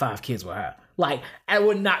I'm gonna make 5 kids with her. Like, that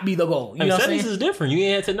would not be the goal. You know what I'm saying? This is different. You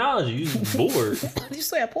ain't had technology. You was bored. Did you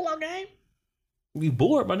say a pull-out game? We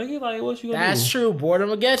bored, my nigga. Like, what you gonna That's do? true. Boredom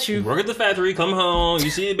will get you. Work at the factory, come home, you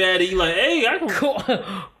see a baddie, you like, hey, I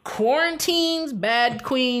can. Quarantines, bad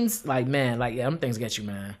queens. Like, man, like, yeah, them things get you,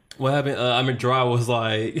 man. What happened? I mean, Dry was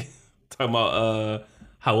like talking about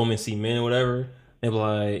how women see men or whatever. They be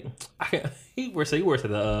like, I can. He works at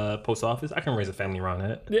the post office. I can raise a family around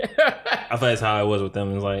that. I thought that's how it was with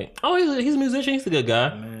them. It's like, oh, he's a musician. He's a good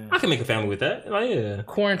guy. Man. I can make a family with that. Like, yeah.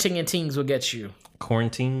 Quarantine and teens will get you.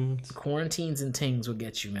 Quarantines and teens will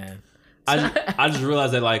get you, man. I just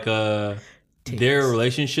realized that like their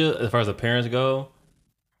relationship, as far as the parents go,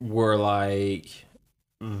 were like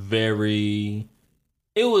very.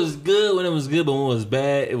 It was good when it was good, but when it was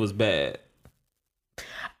bad, it was bad.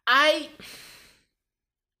 I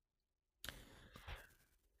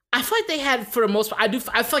feel like they had, for the most part,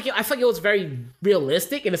 I feel like it was very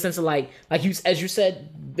realistic in the sense of like you, as you said,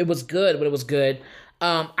 it was good, but it was good.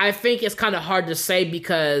 I think it's kind of hard to say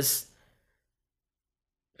because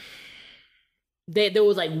there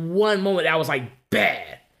was like one moment that was like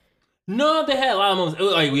bad. No, they had a lot of moments. It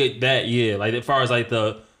was like we had that, yeah. Like as far as like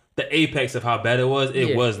the apex of how bad it was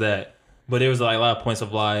was that. But there was like a lot of points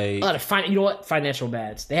of like a lot of financial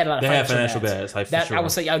bads. They had a lot of financial bads. Like, that, sure. I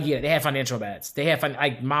would say, they had financial bads. They had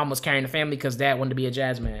like mom was carrying the family because dad wanted to be a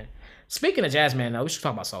jazz man. Speaking of jazz man, though, we should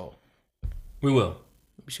talk about soul. We will.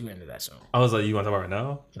 We should get into that soon. I was like, you want to talk about it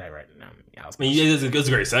now? Like right now. Yeah, it's a great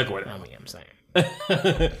segue. I mean, I'm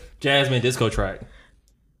saying. Jasmine disco track.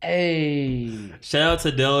 Hey. Shout out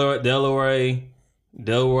to Delroy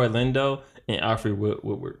Lindo and Alfred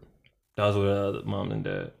Woodward. That was with mom and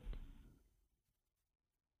dad.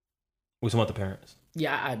 We just want the parents.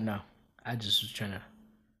 Yeah, I know. I just was trying to.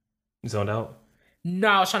 You zoned out? No,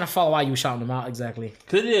 I was trying to follow why you were shouting them out exactly.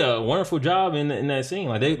 Because they did a wonderful job in that scene.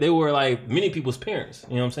 Like they were like many people's parents.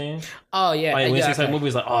 You know what I'm saying? Oh yeah. Like when you see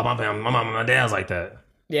movies, like my mom, my dad's like that.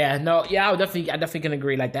 Yeah, no, yeah, I definitely can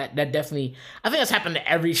agree. Like that definitely. I think that's happened to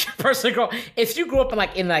every person. If you grew up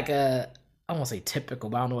in like a, I won't say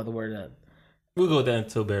typical, but I don't know what the word is. We'll go with that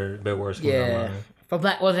until better words come yeah. For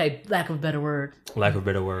lack of a better word. Lack of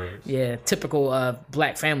better words. Yeah, typical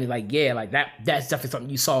black family. Like, yeah, like that's definitely something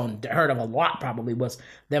you saw and heard of a lot probably was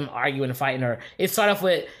them arguing and fighting. Or it started off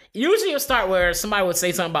with, usually it would start where somebody would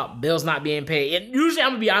say something about bills not being paid. And usually,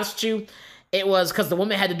 I'm going to be honest with you, it was because the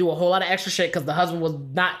woman had to do a whole lot of extra shit because the husband was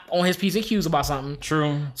not on his P's and Q's about something.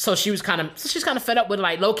 True. So she's kind of fed up with it,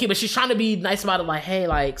 like low key, but she's trying to be nice about it. Like, hey,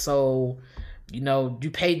 like, so, you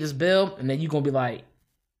paid this bill, and then you going to be like,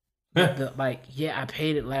 I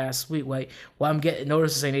paid it last week. Wait, well, I'm getting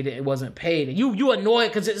notices saying it wasn't paid. And you annoyed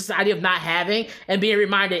because it's the idea of not having and being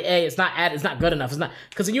reminded, hey, it's not good enough. It's not,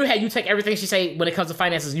 because in your head you take everything she say when it comes to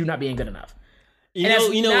finances, you not being good enough. You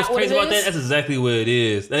know what's crazy about that? That's exactly what it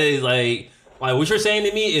is. That is like what you're saying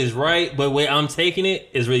to me is right, but the way I'm taking it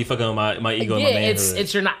is really fucking on my ego and my manhood.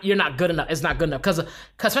 It's you're not good enough. It's not good enough because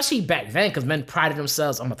especially back then, because men prided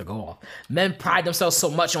themselves. I'm about to go off. Men pride themselves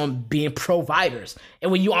so much on being providers,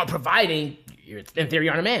 and when you aren't providing, in theory,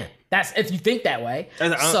 you aren't a man. That's if you think that way.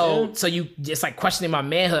 So you just like questioning my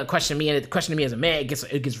manhood, questioning me as a man. It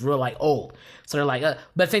gets real like old. So they're like, but at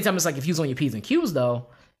the same time, it's like if you was on your P's and Q's though,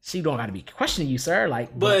 she don't got to be questioning you, sir.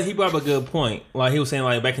 Like, but he brought up a good point. Like he was saying,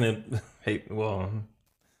 like back in the. He brought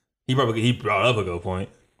up a good point.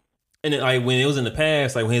 And then, like when it was in the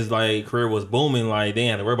past, like when his like career was booming, like they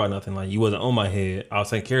didn't have to worry about nothing. Like you wasn't on my head. I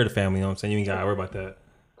was taking care of the family. You know what I'm saying? You ain't gotta worry about that.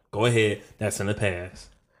 Go ahead. That's in the past.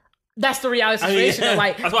 That's the reality situation.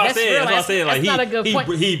 That's what I said. That's what I said. Like not a good point.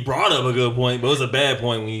 He brought up a good point, but it was a bad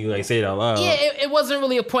point when you like say it out loud. Yeah, it wasn't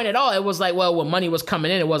really a point at all. It was like, well, when money was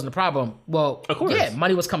coming in, it wasn't a problem. Well, of course. Yeah,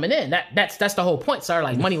 money was coming in. That's the whole point, sir.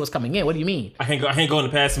 Like money was coming in. What do you mean? I can't go in the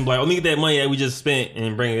past and be like, let me get that money that we just spent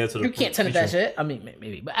and bring it to the. You can't tenant that shit. I mean,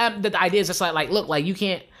 maybe, but the idea is just like look, like you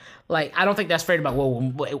can't. Like, I don't think that's fair about,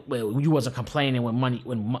 well, you wasn't complaining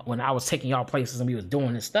when I was taking y'all places and we was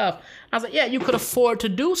doing this stuff. I was like, yeah, you could afford to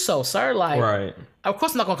do so, sir. Like, right. Of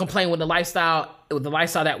course I'm not going to complain when the lifestyle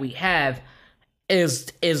that we have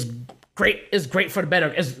is great for the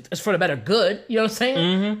better, is for the better good. You know what I'm saying?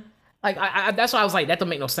 Mm-hmm. Like, I that's why I was like, that don't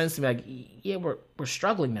make no sense to me. Like, yeah, we're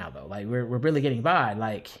struggling now, though. Like, we're really getting by.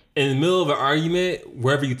 Like, in the middle of an argument,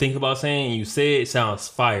 wherever you think about saying and you say it, sounds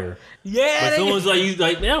fire. Yeah. But someone's like, you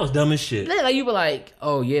like, man, that was dumb as shit. Yeah, like, you were like,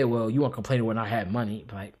 oh, yeah, well, you weren't complaining when I had money.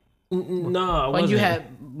 But like, no, when you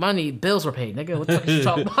had money, bills were paid, nigga. What the fuck you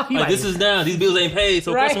talking about? Like, this is now. These bills ain't paid,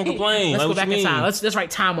 so right? Someone complain. Let's like, go back in time. Let's write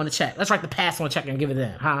time on the check. Let's write the past on the check and give it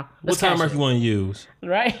in, huh? What time mark you want to use?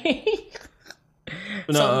 Right?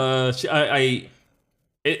 No, she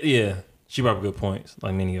brought up good points,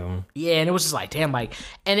 like many of them. Yeah, and it was just like, damn, like,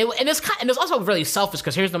 and it's also really selfish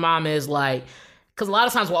because here's the mom is like, Because a lot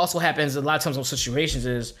of times what also happens, a lot of times in situations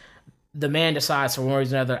is the man decides for one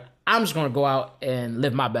reason or another, I'm just going to go out and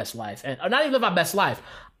live my best life. Or not even live my best life.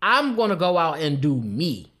 I'm going to go out and do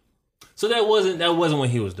me. So that wasn't what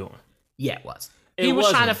he was doing. Yeah, it was. He was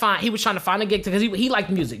trying to find a gig because he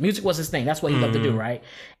liked music. Music was his thing. That's what he loved to do, right?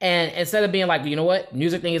 And instead of being like, you know what,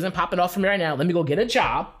 music thing isn't popping off for me right now. Let me go get a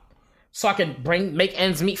job so I can make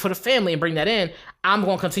ends meet for the family and bring that in. I'm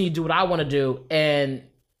going to continue to do what I want to do and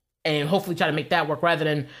hopefully try to make that work rather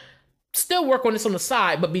than still work on this on the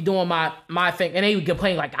side, but be doing my thing. And then he would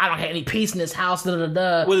complain like, I don't have any peace in this house. Da da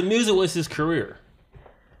da. Well, the music was his career.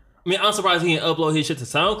 I mean, I'm surprised he didn't upload his shit to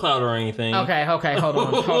SoundCloud or anything. Okay, hold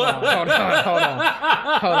on.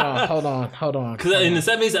 Because in the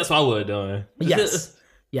 70s, that's what I would have done.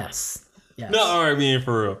 Yes. No, all right, being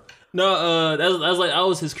for real. No, that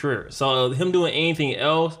was his career. So him doing anything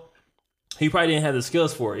else, he probably didn't have the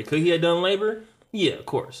skills for it. Could he have done labor? Yeah, of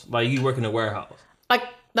course. Like he work in a warehouse. Like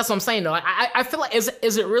that's what I'm saying though. I feel like is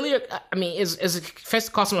it really? Is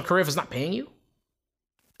it costing him a career if it's not paying you?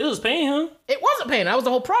 It was paying him. It wasn't paying. That was the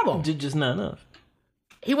whole problem. Just not enough.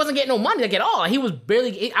 He wasn't getting no money like at all. He was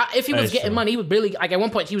barely. If he was getting money, he was barely. Like at one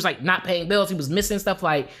point, he was like not paying bills. He was missing stuff.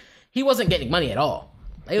 Like he wasn't getting money at all.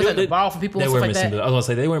 Like, he was having to borrow from people and stuff like that. Bills. I was gonna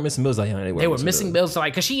say they weren't missing bills like him. They were missing bills.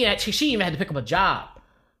 Like because she even had to pick up a job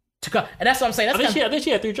to come. And that's what I'm saying. I think she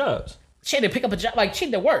had 3 jobs. She had to pick up a job. Like she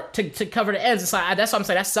had to work to cover the ends. It's like that's what I'm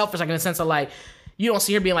saying. That's selfish. Like in the sense of like you don't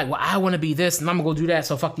see her being like, well, I want to be this and I'm gonna go do that.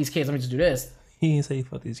 So fuck these kids. Let me just do this. He didn't say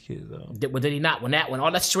fuck these kids though. Did he not? When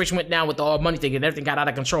all that situation went down with the all money thing and everything got out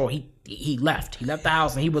of control, he left. He left the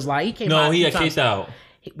house and he was like, he came. No, he got kicked out.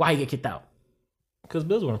 Why he get kicked out? Because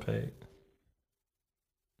bills weren't paid.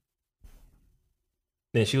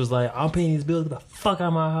 Then she was like, I'm paying these bills. Get the fuck out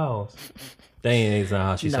of my house. That ain't not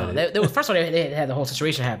how she said it. First of all, they had the whole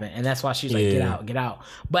situation happen, and that's why she's like, get out.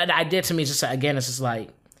 But the idea to me is just again, it's just like,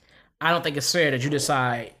 I don't think it's fair that you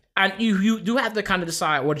decide. And you do have to kind of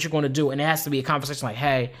decide what you're going to do, and it has to be a conversation like,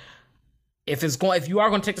 hey, if you are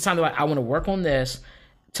going to take the time to like, I want to work on this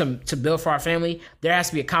to build for our family, there has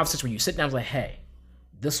to be a conversation where you sit down and like, hey,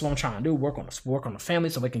 this is what I'm trying to do, work on the family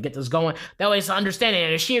so we can get this going. That way it's an understanding,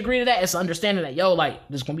 and if she agreed to that, it's an understanding that like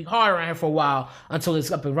this is gonna be hard around here for a while until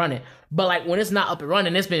it's up and running. But like when it's not up and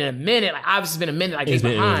running, it's been a minute. Like obviously it's been a minute. Like it's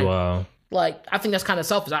behind. Wow. Like I think that's kind of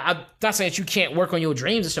selfish. I'm not saying that you can't work on your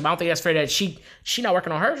dreams and stuff. But I don't think that's fair that she not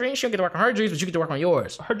working on her dreams. She don't get to work on her dreams, but you get to work on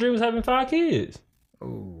yours. Her dream was having 5 kids.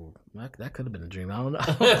 Ooh, that could have been a dream. I don't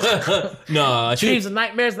know. No, Dreams and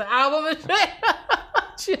Nightmares, the album and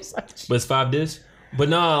shit. But it's 5 discs. But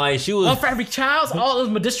no, like she was one for every child. All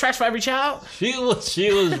those diss tracks for every child. She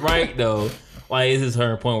was right though. Like this is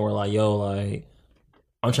her point where like, yo, like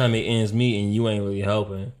I'm trying to make ends meet and you ain't really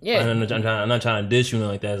helping. Yeah, I'm not trying to diss you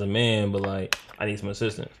like that as a man, but like I need some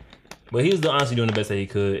assistance. But he was honestly doing the best that he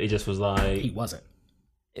could. It just was like he wasn't.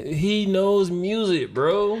 He knows music,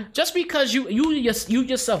 bro. Just because you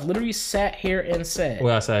yourself literally sat here and said.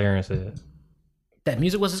 Well, I sat here and said that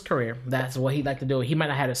music was his career. That's what he'd like to do. He might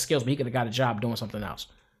not have the skills, but he could have got a job doing something else.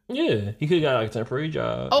 Yeah, he could have got like a temporary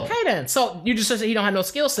job. Okay, then. So you just said he don't have no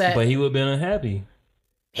skill set. But he would have been unhappy.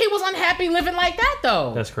 He was unhappy living like that,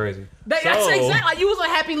 though. That's crazy. That's exactly like you was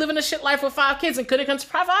unhappy living a shit life with 5 kids and couldn't come to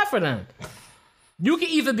provide for them. You could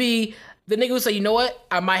either be the nigga who say, you know what,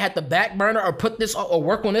 I might have to back burner or put this or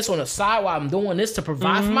work on this on the side while I'm doing this to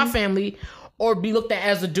provide for my family, or be looked at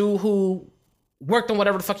as the dude who worked on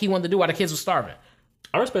whatever the fuck he wanted to do while the kids were starving.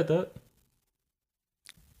 I respect that.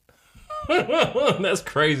 That's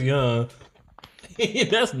crazy, huh?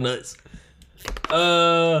 That's nuts.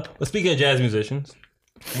 But speaking of jazz musicians,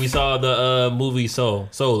 we saw the movie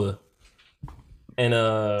Solar.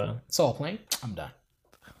 And Soul playing? I'm done.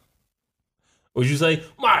 Would you say,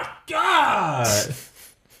 my God?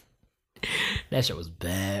 That shit was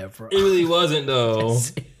bad, bro. It really wasn't though.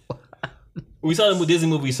 We saw the Disney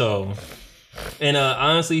movie Soul. And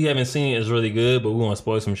honestly, you haven't seen it. It's really good, but we want to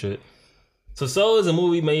spoil some shit. So Soul is a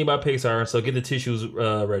movie made by Pixar, so get the tissues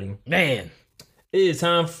ready. Man. It is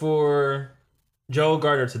time for Joe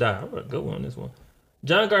Gardner to die. I'm going to go on this one.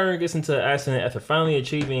 John Gardner gets into an accident after finally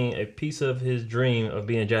achieving a piece of his dream of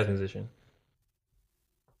being a jazz musician.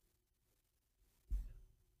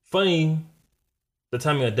 Funny, the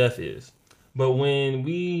timing of death is. But when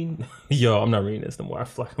we... Yo, I'm not reading this no more. I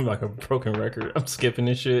feel like I'm like a broken record. I'm skipping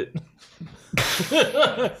this shit. So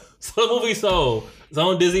the movie Soul. It's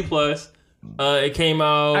on Disney Plus. It came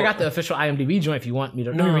out... I got the official IMDb joint if you want me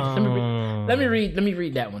to... Let me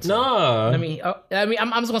read that one. No. I'm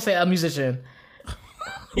just going to say a musician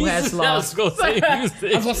who has lost... I was going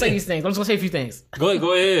to say these things. I'm just going to say a few things. Go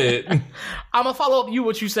ahead. I'm going to follow up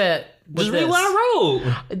what you said. Just read what I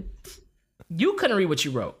wrote. You couldn't read what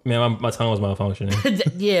you wrote. Man, my tongue was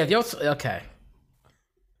malfunctioning. Yeah, okay.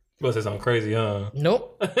 Must say something crazy, huh?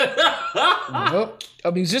 Nope. Nope.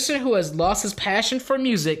 A musician who has lost his passion for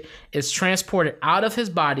music is transported out of his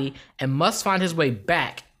body and must find his way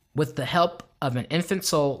back with the help of an infant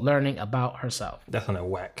soul learning about herself. That's on that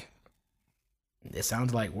whack. It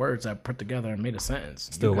sounds like words I put together and made a sentence.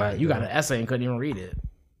 Still whack. You got an essay and couldn't even read it.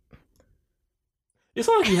 It's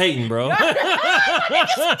like you hating, bro. That's funny.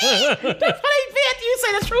 You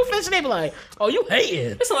say the truth, and they be like, "Oh, you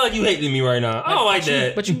hating." It's not like you hating me right now. I don't like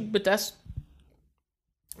that. But that's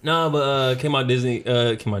No, but came out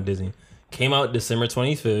December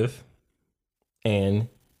 25th, and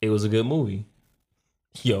it was a good movie.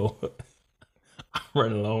 Yo, I'm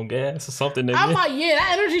running low on gas or something. I'm like, yeah,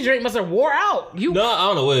 that energy drink must have wore out. You No, I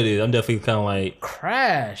don't know what it is. I'm definitely kind of like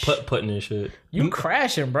crash. putting this shit. You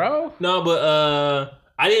crashing, bro. No, but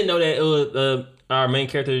I didn't know that it was our main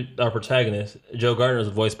character, our protagonist, Joe Gardner, was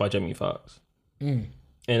voiced by Jamie Foxx. And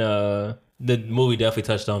the movie definitely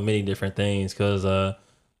touched on many different things because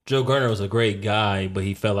Joe Gardner was a great guy, but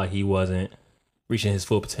he felt like he wasn't reaching his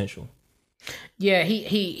full potential. Yeah,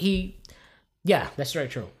 he yeah, that's very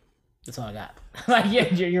true. That's all I got. Like,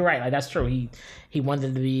 yeah, you're right. Like, that's true. He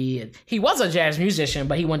wanted to be. He was a jazz musician,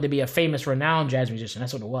 but he wanted to be a famous, renowned jazz musician.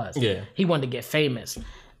 That's what it was. Yeah. He wanted to get famous,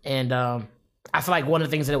 and I feel like one of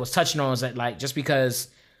the things that it was touching on is that, like, just because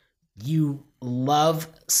you love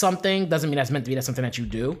something doesn't mean that's meant to be that's something that you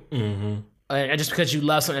do. Mm-hmm. And just because you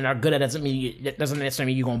love something and are good at it doesn't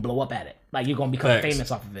necessarily mean you're gonna blow up at it. Like, you're gonna become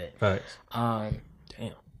famous off of it. Facts. Damn.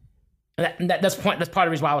 That's part of the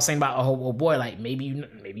reason why I was saying about oh boy, like maybe you're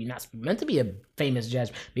not meant to be a famous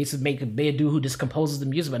jazz. Maybe it's be a dude who just composes the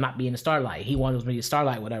music but not be in the starlight. He wanted to be a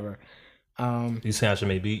starlight, whatever. You say I should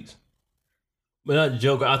make beats, but not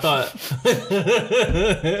Joker. I thought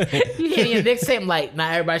you hear your mixtape like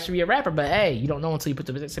not everybody should be a rapper, but hey, you don't know until you put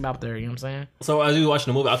the mixtape out there. You know what I'm saying? So as you were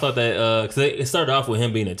watching the movie, I thought that because it started off with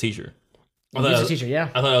him being a teacher. He's a teacher, yeah.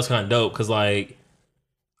 I thought that was kind of dope because like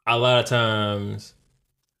a lot of times.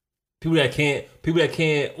 People that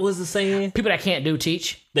can't, what's the saying? People that can't do,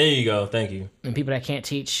 teach. There you go. Thank you. And people that can't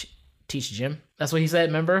teach Jim. That's what he said,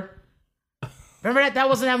 remember? Remember that? That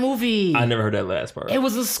was in that movie. I never heard that last part. It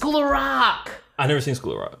was the School of Rock. I never seen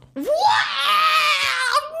School of Rock. What?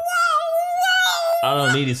 I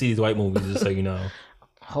don't need to see these white movies, just so you know.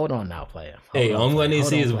 Hold on now, player. All movie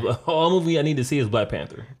I need to see is Black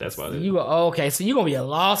Panther. That's about it. Okay, so you're gonna be a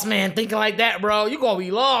lost man thinking like that, bro. You're gonna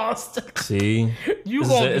be lost. See? You're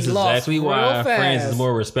gonna be lost. Exactly why Friends is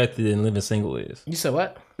more respected than Living Single is. You said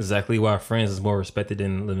what? Exactly why Friends is more respected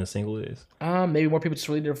than Living Single is. Maybe more people just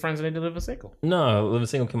relate to their friends than they do Living Single. No, Living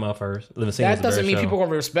Single came out first. Living Single. That doesn't mean people are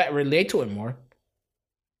gonna relate to it more.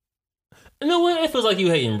 You know what? It feels like you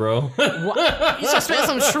hating, bro. What? You start spitting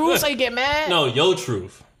some truth so you get mad? No, your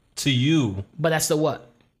truth. To you. But that's the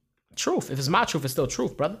what? Truth. If it's my truth, it's still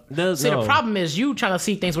truth, brother. The no. problem is you trying to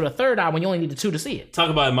see things with a third eye when you only need the two to see it. Talk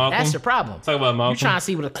about it, Malcolm. That's the problem. Talk about Malcolm. You trying to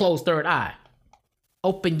see with a closed third eye.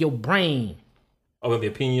 Open your brain. Open the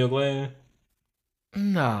pineal gland?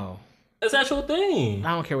 No. That's actual thing.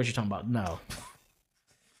 I don't care what you're talking about. No.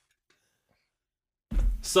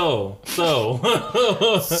 So.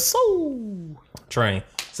 Train.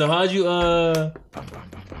 So how'd you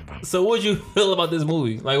So what'd you feel about this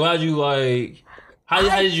movie? Like how'd you like how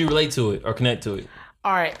did you relate to it or connect to it?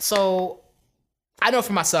 All right, so I know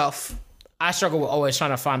for myself, I struggle with always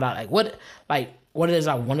trying to find out what it is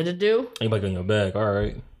I wanted to do. Anybody on your bag, all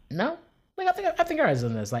right. No. Like I think everybody's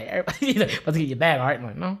in this. Like everybody about to get your bag, all right? I'm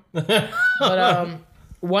like, no. But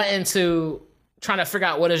wanting to trying to figure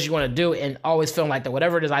out what it is you want to do and always feeling like that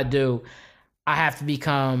whatever it is I do, I have to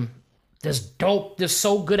become this dope, this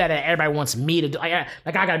so good at it. Everybody wants me to do. I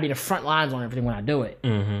gotta be the front lines on everything when I do it.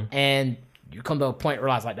 Mm-hmm. And you come to a point where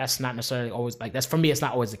realize like that's not necessarily always like that's for me. It's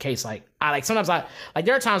not always the case. Like sometimes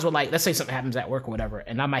there are times where like let's say something happens at work or whatever,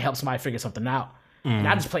 and I might help somebody figure something out. Mm-hmm.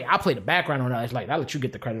 And I play the background on that. It's like I let you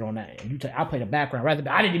get the credit on that, and I play the background rather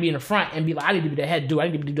than I need to be in the front and be like I need to be the head dude. I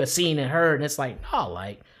need to be the scene and her. And it's like no,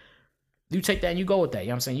 like you take that and you go with that. You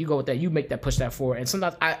know what I'm saying? You go with that. You make that push that forward. And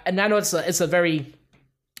sometimes I know it's a very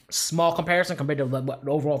small comparison compared to the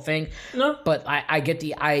overall thing. No. But I get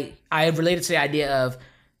I related to the idea of,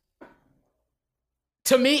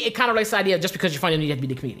 to me, it kind of relates to the idea of just because you're funny, you have to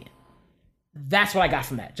be the comedian. That's what I got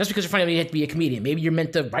from that. Just because you're funny, you have to be a comedian. Maybe you're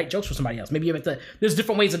meant to write jokes for somebody else. Maybe you're meant to, there's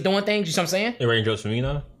different ways of doing things. You know what I'm saying? You're writing jokes for me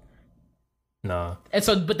now? Nah. And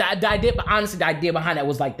so, but the idea, but honestly, the idea behind that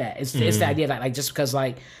was like that. It's the idea that like just because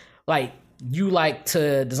like you like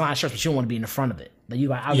to design shirts, but you don't want to be in the front of it. Like you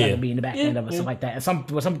like, I'd rather be in the back end of it, stuff like that. And some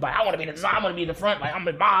people like, I want to be in the design, I want to be in the front, like I'm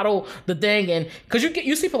the model, the thing, and because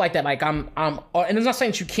you see people like that, like I'm, and it's not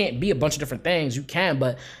saying that you can't be a bunch of different things, you can,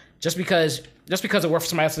 but just because it works for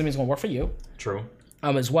somebody else doesn't mean it's gonna work for you. True.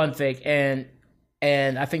 Is one thing,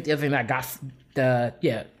 and I think the other thing that got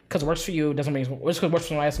because it works for you doesn't mean just because it works for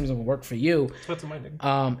somebody else means it's gonna work for you. That's my name.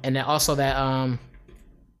 And then also that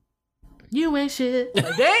you ain't shit.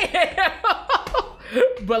 Like, damn.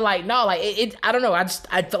 But like no, like it I don't know. I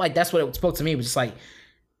felt like that's what it spoke to me. It was just like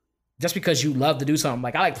just because you love to do something.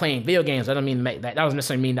 Like I like playing video games. That doesn't mean that doesn't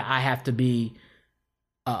necessarily mean that I have to be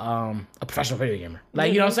a professional video gamer.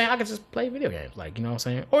 Like you know what I'm saying? I could just play video games. Like you know what I'm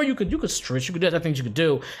saying? Or you could stretch. You could do other things you could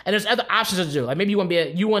do. And there's other options to do. Like maybe you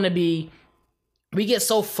want to be. We get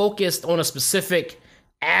so focused on a specific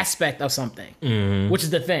aspect of something, which is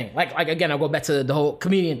the thing. Like again, I'll go back to the whole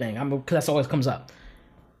comedian thing. Because that's always comes up.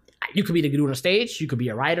 You could be the dude on the stage. You could be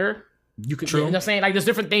a writer. You could, you know what I'm saying? Like, there's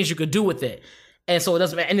different things you could do with it. And so it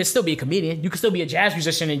doesn't matter. And it's still be a comedian. You could still be a jazz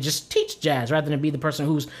musician and just teach jazz rather than be the person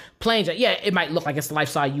who's playing jazz. Yeah, it might look like it's the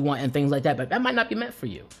lifestyle you want and things like that, but that might not be meant for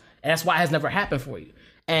you. And that's why it has never happened for you.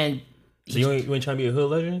 And so you ain't trying to be a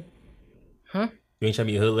hood legend? Huh? You ain't trying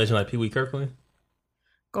to be a hood legend like Pee Wee Kirkland?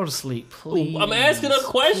 Go to sleep, please. Ooh, I'm asking a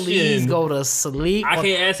question. Please go to sleep. I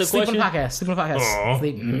can't ask a sleep question? Sleep on the podcast. Aww.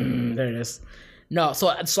 Sleep. There it is. No, so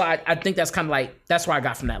I think that's kind of like, that's where I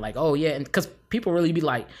got from that. Like, oh yeah, and because people really be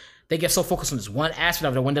like, they get so focused on this one aspect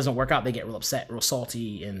of it, when it doesn't work out, they get real upset, real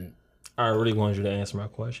salty, and... I really wanted you to answer my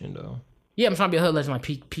question, though. Yeah, I'm trying to be a hood legend like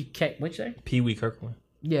PK, what'd you say? Pee Wee Kirkland.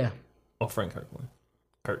 Yeah. Oh, Frank Kirkland.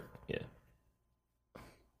 Yeah.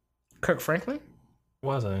 Kirk Franklin?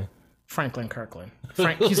 What was I? Franklin Kirkland.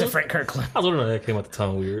 You said Frank Kirkland. I was wondering how that came out the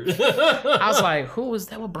tongue weird. I was like, who is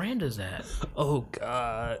that? What brand is that? Oh,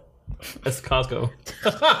 God. That's Costco.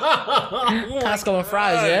 Costco and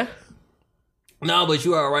fries, yeah? No, but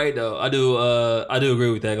you are right though. I do agree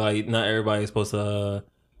with that. Like, not everybody's supposed to.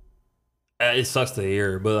 It sucks to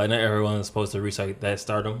hear, but like, not everyone is supposed to reach like that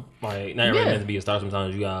stardom. Like, not everyone meant to be a star.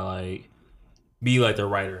 Sometimes you gotta like be like the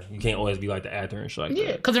writer. You can't always be like the actor and shit like that.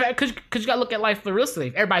 Yeah, because you gotta look at life realistically.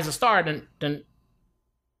 If everybody's a star, then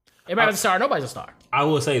everybody's a star. Nobody's a star. I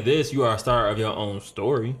will say this: you are a star of your own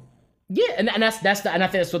story. Yeah, and I think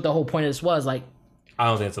that's what the whole point of this was. Like, I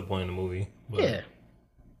don't think it's the point of the movie. But. Yeah.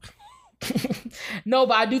 No,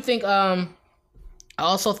 but I do think I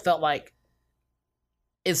also felt like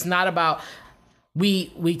it's not about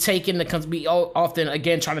we take in the we often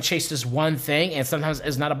again trying to chase this one thing, and sometimes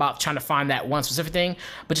it's not about trying to find that one specific thing,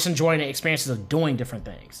 but just enjoying the experiences of doing different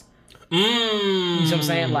things. You know what I'm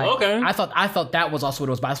saying? Like, okay. I thought that was also what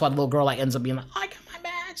it was about. That's why the little girl like ends up being like, I got my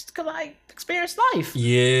badge because I experienced life.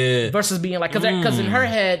 Yeah. Versus being like, because in her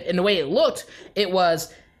head, in the way it looked, it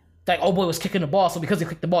was like, oh boy was kicking the ball, so because he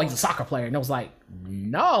kicked the ball, he's a soccer player. And it was like,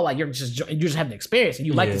 no, like you're just having the experience, and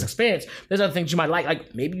you like this experience. There's other things you might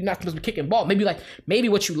like maybe you're not supposed to be kicking the ball. Maybe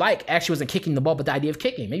what you like actually wasn't kicking the ball, but the idea of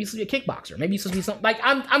kicking. Maybe you're supposed to be a kickboxer. Maybe you're supposed to be something like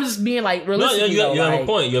I'm just being like realistic. No, you have a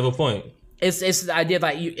point. You have a point. It's the idea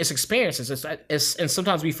that it's experiences. It's and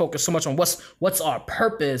sometimes we focus so much on what's our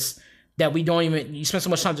purpose that we don't even. You spend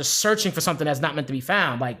so much time just searching for something that's not meant to be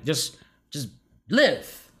found. Like just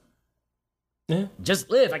live. Yeah. Just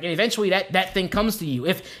live. Like, and eventually that thing comes to you.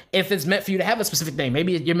 If it's meant for you to have a specific thing,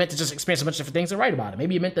 maybe you're meant to just experience a bunch of different things and write about it.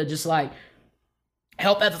 Maybe you're meant to just like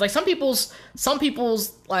help others. Like some people's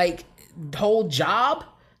like whole job.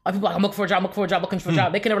 Like people are like, I'm looking for a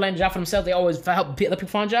job. They can never land a job for themselves. They always help other people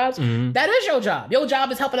find jobs. That is your job. Your job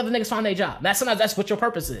is helping other niggas find their job. Sometimes that's what your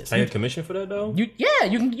purpose is. I get commission for that though.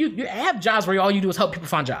 You have jobs where all you do is help people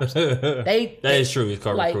find jobs. That is true. It's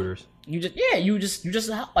called like, recruiters. You just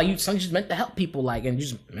help. Like you're just meant to help people. Like, and you're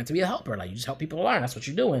just meant to be a helper. Like you just help people learn. That's what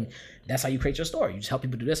you do, and that's how you create your story. You just help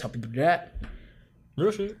people do this, help people do that. Real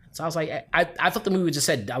shit. So I was like, I thought the movie just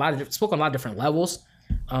said spoke on a lot of different levels.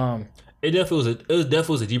 It definitely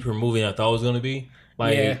was a deeper movie than I thought it was gonna be.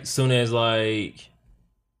 Like soon as like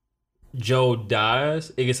Joe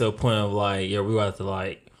dies, it gets to a point of like, yeah, we have to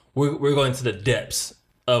like we're going to the depths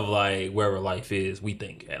of like wherever life is. We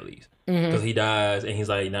think at least because he dies and he's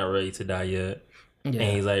like not ready to die yet, and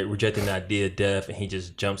he's like rejecting the idea of death, and he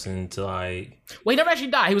just jumps into like. Well, he never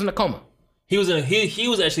actually died. He was in a coma. He was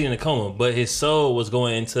actually in a coma, but his soul was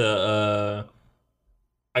going into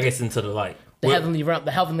I guess into the light. The heavenly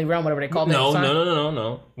realm, whatever they call it.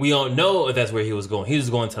 No. We don't know if that's where he was going. He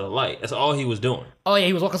was going to the light. That's all he was doing. Oh yeah,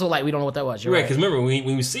 he was walking to the light. We don't know what that was. You're right. Because remember, when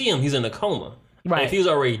we see him, he's in a coma. Right. And if he was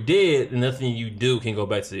already dead, then nothing you do can go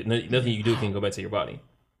back to your body.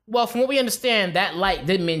 Well, from what we understand, that light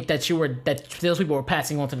didn't mean that those people were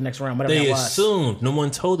passing on to the next realm. Whatever that was. They assumed. No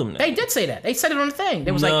one told them that. They did say that. They said it on the thing.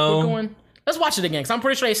 They was like, we're going. Let's watch it again, because I'm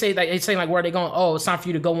pretty sure they say like where they going. Oh, it's time for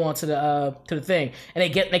you to go on to the thing,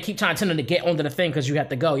 and they keep trying to tell them to get onto the thing because you have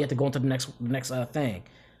to go. You have to go into the next thing.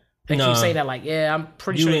 They keep saying that like, yeah, I'm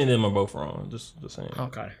pretty sure. You and them are both wrong. Just saying.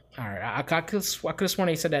 Okay, all right. I could have sworn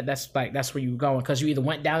they said that that's where you were going because you either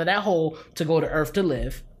went down to that hole to go to Earth to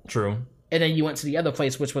live. True. And then you went to the other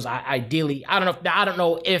place, which was ideally, I don't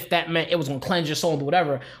know if that meant it was going to cleanse your soul and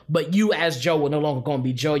whatever, but you as Joe were no longer going to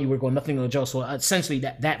be Joe. You were going nothing to Joe. So essentially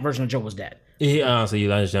that version of Joe was dead. Yeah, honestly,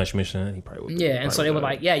 that's Josh Mission. He probably would. Yeah, and so they were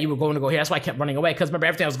like, yeah, you were going to go here. That's why I kept running away. Because remember,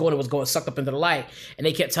 everything I was going sucked up into the light. And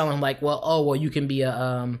they kept telling him like, well, you can be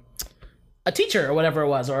a teacher or whatever it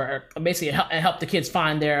was, or basically help the kids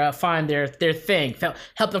find their thing,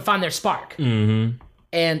 help them find their spark. Mm-hmm.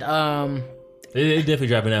 And They definitely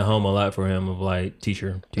driving that home a lot for him of like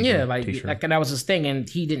teacher. Yeah, like and that was his thing, and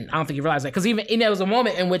he didn't. I don't think he realized that because even there was a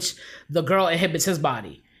moment in which the girl inhibits his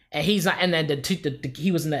body, and he's not. And then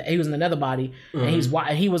he was in another body, and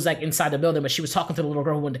he was like inside the building, but she was talking to the little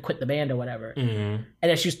girl who wanted to quit the band or whatever. Mm-hmm.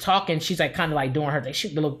 And as she's talking, she's like kind of like doing her thing.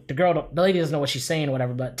 The lady doesn't know what she's saying or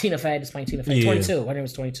whatever. But Tina Fey is playing Tina Fey, yeah. 22. Her name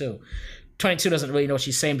was 22. 22 doesn't really know what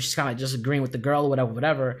she's saying, but she's kind of like just agreeing with the girl or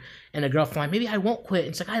whatever. And the girl's like, maybe I won't quit. And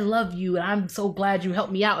it's like, I love you, and I'm so glad you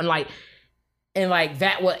helped me out. And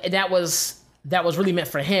that was really meant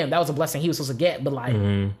for him. That was a blessing he was supposed to get, but like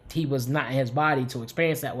he was not in his body to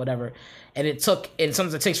experience that, whatever. And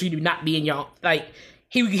sometimes it takes for you to not be in your like.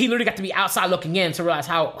 He literally got to be outside looking in to realize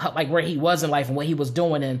how like where he was in life and what he was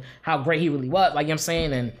doing and how great he really was. Like, you know what I'm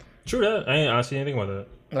saying? And true that. I ain't honestly anything about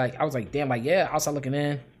that. Like, I was like, damn, like, yeah, outside looking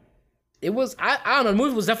in. It was, I don't know, the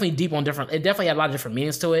movie was definitely deep on different, it definitely had a lot of different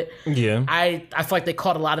meanings to it. Yeah. I feel like they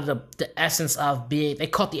caught a lot of the essence of being, they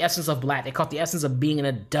caught the essence of Black, they caught the essence of being an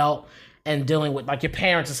adult and dealing with like your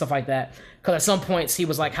parents and stuff like that. Because at some points he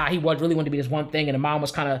was like how he really wanted to be this one thing, and the mom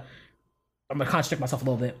was kind of, I'm going to contradict myself a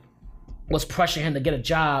little bit, was pressuring him to get a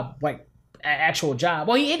job, like an actual job.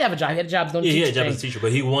 Well, he didn't have a job, he had a job as he had a job as a teacher,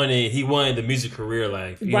 but he wanted the music career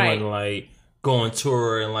life. He wanted to like go on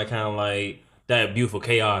tour and like kind of like that beautiful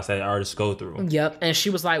chaos that artists go through. Yep. And she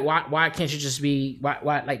was like, why can't you just be,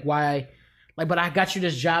 why, but I got you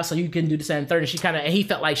this job so you can do this and third. And he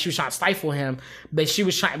felt like she was trying to stifle him, but she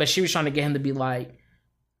was trying to get him to be like,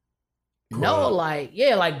 grow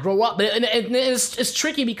up. But it's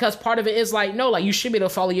tricky because part of it is like, no, like you should be able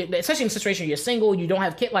to follow your, especially in a situation you're single, you don't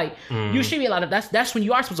have kids, like you should be allowed to, that's when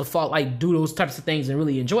you are supposed to fall, like do those types of things and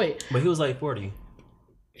really enjoy it. But he was like 40.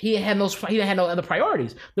 He had no other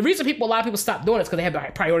priorities. The reason a lot of people stop doing it is because they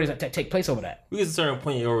have priorities that take place over that. Because at a certain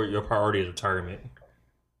point, your priority is retirement.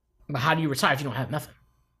 But how do you retire if you don't have nothing?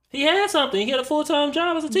 He had something. He had a full-time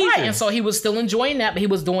job as a teacher. Right, and so he was still enjoying that, but he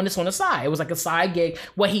was doing this on the side. It was like a side gig.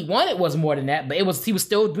 What he wanted was more than that, but he was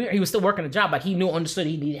still working a job. Like he understood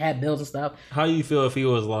he had bills and stuff. How do you feel if he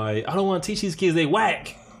was like, I don't want to teach these kids, they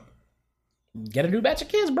whack? Get a new batch of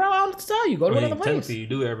kids, bro. I don't know what to tell you. Go to another place. Technically, you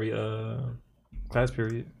do every class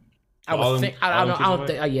period. I would think. I don't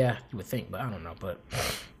think. Yeah, you would think, but I don't know. But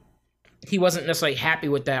he wasn't necessarily happy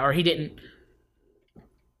with that, or he didn't.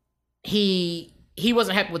 He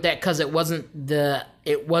wasn't happy with that because it wasn't the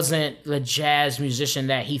jazz musician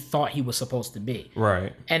that he thought he was supposed to be.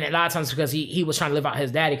 Right. And a lot of times because he was trying to live out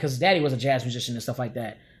his daddy, because his daddy was a jazz musician and stuff like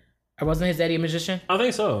that. Or wasn't his daddy a musician? I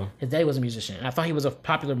think so. His daddy was a musician. And I thought he was a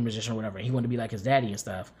popular musician or whatever. He wanted to be like his daddy and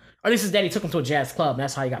stuff. Or at least his daddy took him to a jazz club, and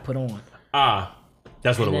that's how he got put on.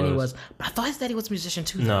 That's what it was. But I thought his daddy was a musician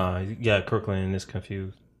too. Nah, yeah, Kirkland is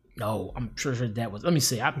confused. No, I'm sure his dad was. Let me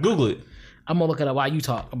see. Google it. I'm gonna look it up while you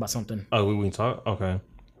talk about something. Oh, we can talk? Okay.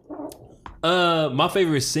 My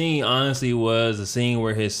favorite scene, honestly, was the scene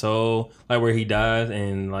where his soul, like where he dies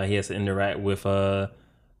and like he has to interact with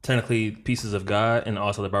technically pieces of God, and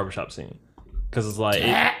also the barbershop scene. Because it's like,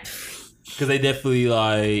 because they definitely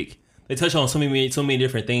like, they touch on so many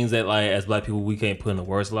different things that like as Black people we can't put into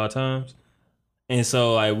words a lot of times. And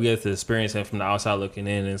so like we have to experience it from the outside looking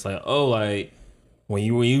in, and it's like, oh, like when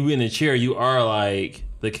you in the chair, you are like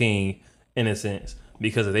the king in a sense,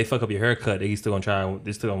 because if they fuck up your haircut, they still gonna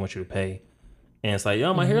want you to pay. And it's like,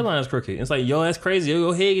 yo, my hairline is crooked. It's like, yo, that's crazy.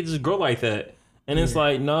 Your head just grow like that. And it's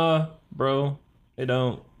like, nah, bro, it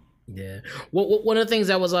don't. Yeah. One of the things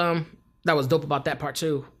that was dope about that part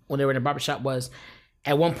too, when they were in the barbershop, was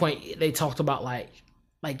at one point they talked about like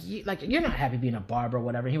you're not happy being a barber or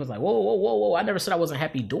whatever. He was like, whoa. I never said I wasn't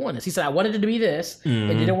happy doing this. He said I wanted it to be this. It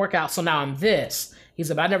didn't work out, so now I'm this. He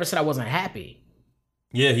said, but I never said I wasn't happy.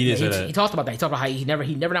 Yeah, he did say that. He talked about that. He talked about how he never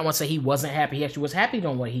not want to say he wasn't happy. He actually was happy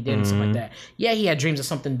doing what he did and stuff like that. Yeah, he had dreams of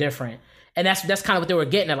something different. And that's kind of what they were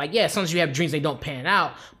getting at. Like, yeah, sometimes you have dreams, they don't pan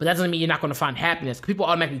out, but that doesn't mean you're not going to find happiness. People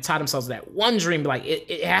automatically tie themselves to that one dream, like,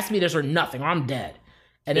 it has to be this or nothing, or I'm dead.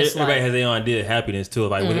 And it's everybody like, has their own idea of happiness too.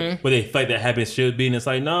 Like what they feel like that happiness should be, and it's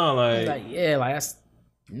like no, like yeah, like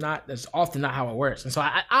that's often not how it works. And so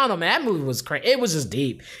I don't know, man. That movie was crazy. It was just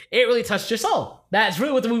deep. It really touched your soul. That's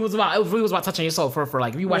really what the movie was about. It really was about touching your soul for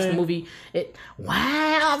like if you watch the movie,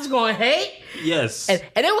 I'm just going hate. yes. And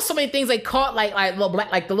there was so many things they caught like little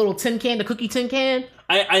black, like the little tin can, the cookie tin can.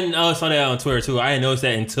 I saw that on Twitter too. I didn't notice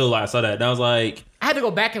that until I saw that. And I was like, I had to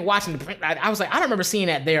go back and watch it. I was like, I don't remember seeing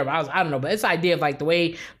that there, but I don't know. But it's the idea of like the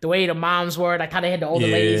way the moms were, like how they had the older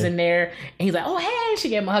ladies in there, and he's like, oh hey, she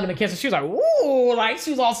gave him a hug and a kiss, and she was like, ooh, like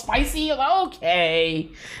she was all spicy. I was like,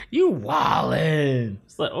 okay, you wildin'.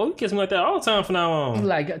 it's like, oh, you kiss me like that all the time from now on.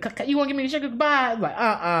 Like, you want to give me the sugar goodbye? I'm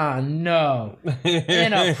like, no,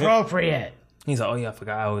 inappropriate. He's like, oh yeah, I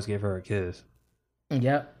forgot I always gave her a kiss.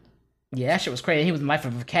 Yep. Yeah, that shit was crazy. He was in the life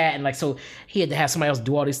of a cat, and like, so he had to have somebody else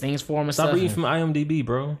do all these things for him and Stop stuff. reading from IMDb,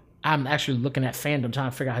 bro. I'm actually looking at Fandom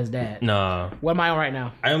trying to figure out his dad. Nah. What am I on right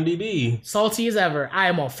now? IMDb. Salty as ever. I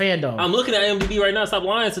am on Fandom. I'm looking at IMDb right now. Stop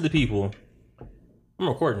lying to the people. I'm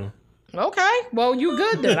recording. Okay, well, you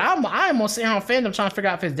good then. I'm on sitting on Fandom trying to figure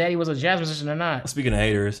out if his daddy was a jazz musician or not. Speaking of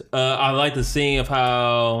haters, I like the scene of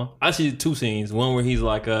how I see two scenes. One where he's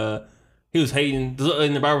like, he was hating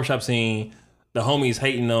in the barbershop scene. The homie's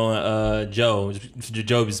hating on Joe.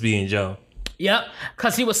 Joe just being Joe. Yep,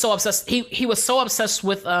 because he was so obsessed. He was so obsessed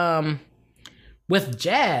with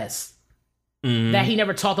jazz that he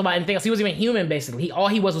never talked about anything else. He wasn't even human, basically. All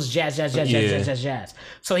he was jazz.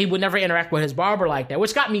 So he would never interact with his barber like that,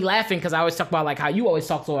 which got me laughing because I always talk about like how you always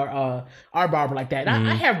talk to our barber like that. And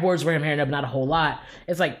I have words for him here and there, but not a whole lot.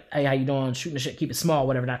 It's like, hey, how you doing? Shooting the shit, keep it small,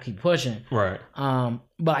 whatever, not keep pushing. Right.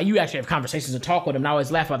 But you actually have conversations and talk with him. And I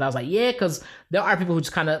always laugh about that. I was like, yeah, because there are people who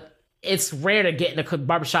just kind of, it's rare to get in a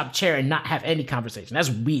barbershop chair and not have any conversation.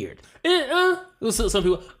 That's weird. Some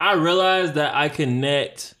people, I realize that I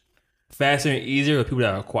connect faster and easier with people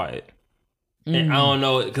that are quiet. And I don't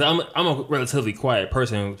know, because I'm a relatively quiet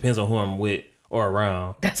person. It depends on who I'm with or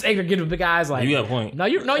around. That's Edgar getting with big eyes. Like, you got a point. No,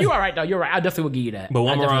 you are right though. You're right. I definitely will give you that. But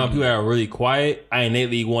when I'm around people that are really quiet, I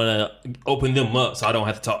innately want to open them up so I don't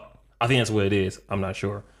have to talk. I think that's what it is. I'm not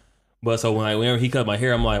sure. But so whenever he cut my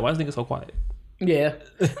hair, I'm like, why is this nigga so quiet? Yeah.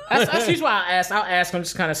 That's usually why I ask. I'll ask him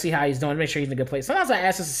just kind of see how he's doing, make sure he's in a good place. Sometimes I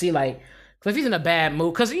ask just to see like, cause if he's in a bad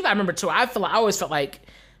mood, because you gotta remember too, I always felt like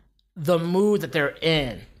the mood that they're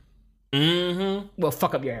in will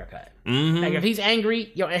fuck up your haircut. Like if he's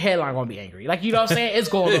angry, your headline gonna be angry. Like, you know what I'm saying? It's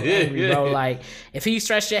gonna look angry, bro. Like if he's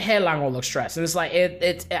stressed, your headline gonna look stressed. And it's like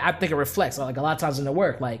I think it reflects like a lot of times in the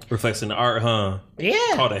work. Like reflects in the art, huh? Yeah.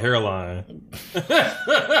 Called a hairline.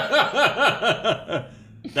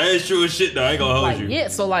 That is true as shit though. I ain't gonna hold you. Yeah,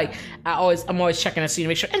 so like I'm always checking to see to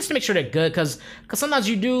make sure they're good, because sometimes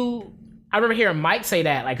you do. I remember hearing Mike say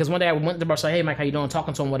that, like, because one day I went to the bar, say, hey Mike, how you doing?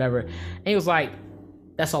 Talking to him, whatever, and he was like,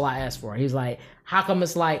 that's all I asked for. He's like, how come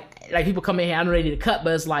it's like people come in here, I'm ready to cut,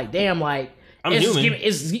 but it's like, damn, like I'm human.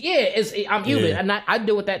 I'm human, and I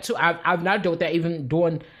deal with that too. I've not dealt with that even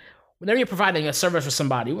doing. Whenever you're providing a service for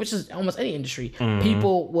somebody, which is almost any industry,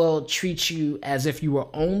 people will treat you as if you were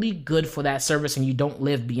only good for that service and you don't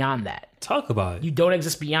live beyond that. Talk about it. You don't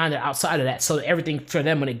exist beyond it, outside of that. So everything for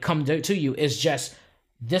them when it comes to you is just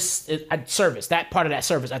service, that part of that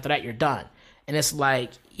service. After that, you're done. And it's like,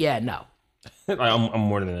 yeah, no. Like, I'm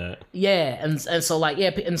more than that. Yeah, and so like, yeah,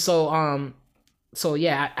 and so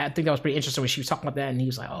yeah, I think that was pretty interesting when she was talking about that, and he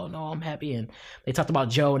was like, oh no, I'm happy. And they talked about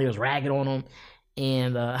Joe, and he was ragging on him.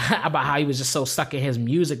 And about how he was just so stuck in his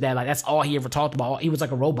music that like that's all he ever talked about. He was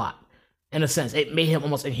like a robot in a sense. It made him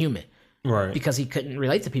almost inhuman, right? Because he couldn't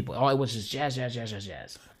relate to people. All it was just jazz. Yeah,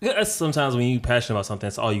 that's sometimes when you're passionate about something,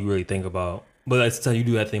 that's all you really think about. But that's the time you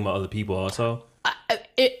do that thing about other people also.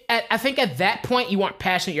 I think at that point you aren't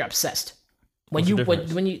passionate. You're obsessed. I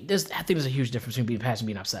think there's a huge difference between being passionate and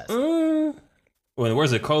being obsessed. When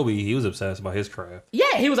where's it Kobe? He was obsessed about his craft.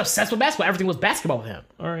 Yeah, he was obsessed with basketball. Everything was basketball with him.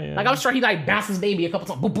 Oh, yeah. Like I'm sure he like bounced his baby a couple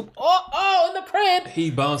times. Boop, boop. Oh, in the crib.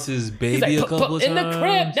 He bounced his baby like, a couple times. In the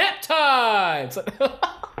crib, nap time.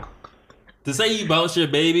 To say you bounced your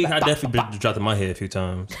baby, I definitely dropped in my head a few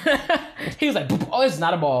times. He was like, boop, oh, it's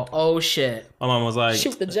not a ball. Oh shit. My mom was like,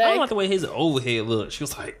 shoot the I J. don't like the way his overhead looked. She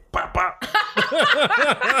was like, pop, pop.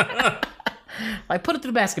 Like, put it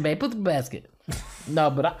through the basket, babe. Put it through the basket. No,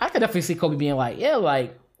 but I could definitely see Kobe being like, yeah,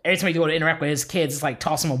 like, every time he go to interact with his kids, it's like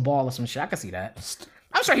toss him a ball or some shit. I can see that.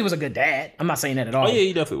 I'm sure he was a good dad. I'm not saying that at all. Oh yeah,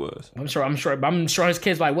 he definitely was. I'm sure his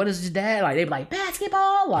kids like, what is his dad? Like, they be like,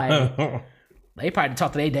 basketball? Like, they probably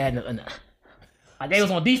talk to their dad. Like, they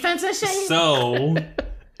was on defense and shit. So,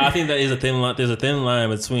 I think that is a thin line. There's a thin line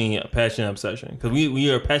between passion and obsession. Because when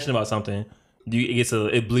you're passionate about something,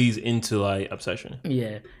 it bleeds into like obsession.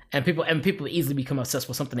 Yeah, and people easily become obsessed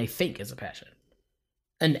with something they think is a passion,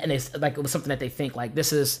 and it's like it was something that they think like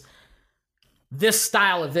this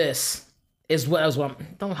style of this is what I was. Don't.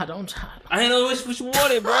 I didn't know what you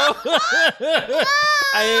wanted, bro.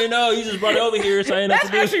 I didn't know. You just brought it over here, so I didn't know.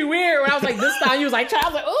 That's actually weird. When I was like this time, you was like, I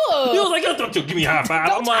was like, oh. He was like, don't you give me a high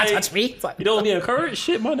five. I'm like, touch me. Like, you don't need encourage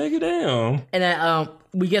shit, my nigga. Damn. And then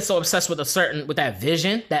we get so obsessed with that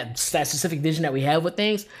vision, that specific vision that we have with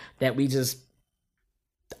things that we just,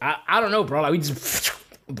 I don't know, bro. Like we just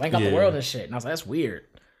blank out the world and shit. And I was like, that's weird.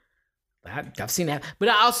 I've seen that, but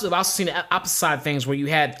I've also seen the opposite side of things where you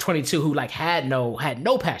had 22 who like had no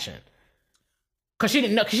passion. Cause she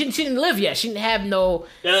didn't know, cause she didn't live yet. She didn't have no.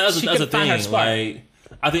 Yeah, that's the thing. Like,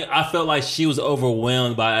 I felt like she was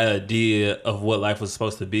overwhelmed by the idea of what life was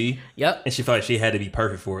supposed to be. Yep. And she felt like she had to be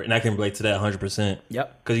perfect for it, and I can relate to that 100%.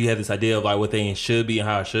 Yep. Because you have this idea of like what things should be and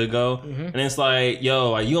how it should go, and it's like,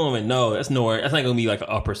 yo, like you don't even know. That's nowhere. That's not gonna be like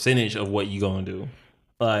a percentage of what you gonna do.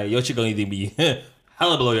 Like your shit gonna need to be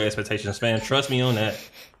hella below your expectations, man. Trust me on that.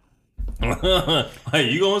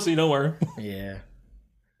 Like you gonna see, don't worry. Yeah.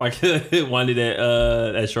 Like one did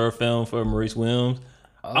that short film for Maurice Williams.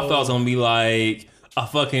 I thought it was gonna be like a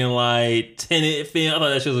fucking like Tenet film. I thought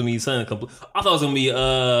that shit was gonna be something complete. I thought it was gonna be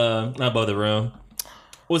not Above the Rim.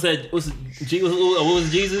 What was Jesus?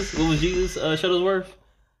 What was Jesus? Shuttlesworth.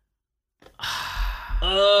 He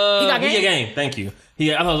got game. Thank you.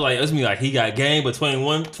 I thought it was like it was gonna be like He Got Game, but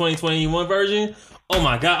 2021 version. Oh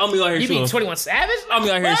my god, I'm gonna be out here shooting. You mean 21 Savage? I'm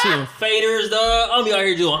gonna be out here shooting faders, dog. I'm gonna be out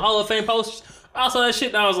here doing Hall of Fame posters. I saw that shit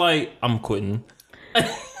and I was like, I'm quitting.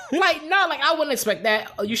 I wouldn't expect that.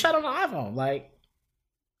 You shot on an iPhone, like.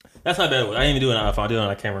 That's not bad. I didn't even do it on an iPhone. I do it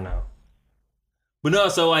on a camera now. But no,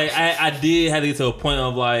 so like I did have to get to a point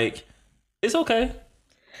of like, it's okay.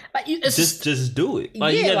 Like just do it.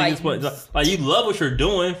 Like you got to get point. Like you love what you're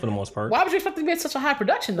doing for the most part. Why would you expect to be such a high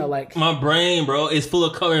production though? Like my brain, bro, is full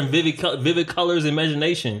of color and vivid colors and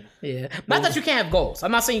imagination. Yeah, not that you can't have goals.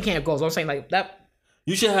 I'm not saying you can't have goals. I'm saying like that.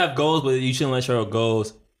 You should have goals, but you shouldn't let your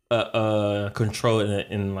goals control it,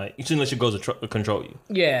 and like you shouldn't let your goals control you.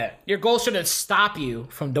 Yeah, your goals shouldn't stop you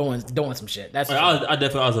from doing some shit. That's like, I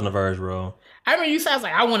definitely was on the verge, bro. I remember you said, I was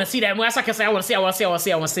like, I want to see that. That's like I say, I want to see it.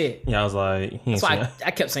 Yeah, I was like, he ain't seen it.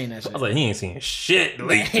 I kept saying that shit. I was like, he ain't seeing shit.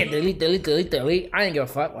 Delete. delete. I ain't give a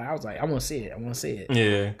fuck. Like, I was like, I want to see it.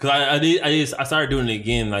 Yeah, because I started doing it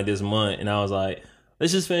again like this month, and I was like,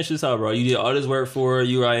 let's just finish this out, bro. You did all this work for it.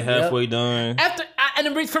 You right halfway done.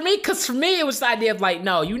 For me, it was the idea of like,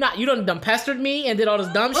 no, you done pestered me and did all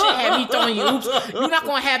this dumb shit, had me throwing you oops. You're not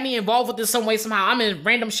gonna have me involved with this some way somehow. I'm in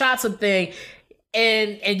random shots of thing,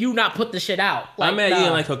 and you not put the shit out. Like, I'm mad you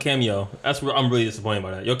didn't like her cameo. That's what I'm really disappointed by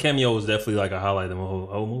that. Your cameo was definitely like a highlight of the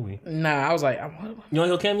whole movie. Nah, I was like, you like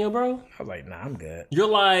your cameo, bro? I was like, nah, I'm good. You're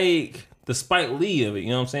like the Spike Lee of it. You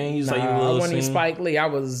know what I'm saying? You like I wasn't even Spike Lee. I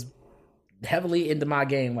was heavily into my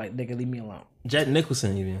game. Like, nigga, leave me alone. Jack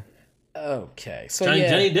Nicholson even. Okay, so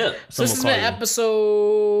Johnny Depp. So this is an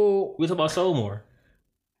episode. We talk about Soul more.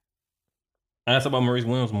 I talk about Maurice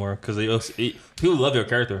Williams more because people love your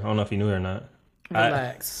character. I don't know if you knew it or not.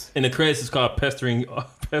 Relax. In the credits, it's called pestering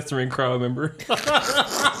crowd member.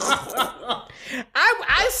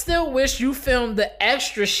 I still wish you filmed the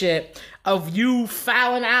extra shit of you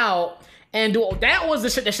fouling out and do that was the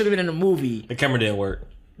shit that should have been in the movie. The camera didn't work.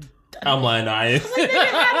 I'm lying. How did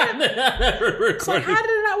it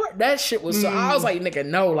not work? That shit was so. I was like, nigga,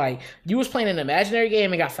 no. Like you was playing an imaginary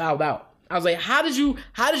game and got fouled out. I was like, how did your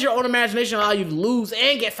own imagination allow you to lose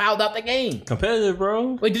and get fouled out the game? Competitive,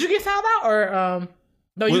 bro. Wait, did you get fouled out or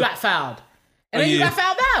no? You got fouled, and then you got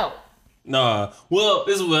fouled out. Nah. Well,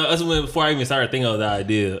 this is when before I even started thinking of the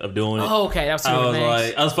idea of doing it. Oh, okay. That was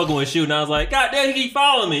I was fucking with Shoot, and I was like, God damn, he keep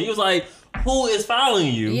following me. He was like, who is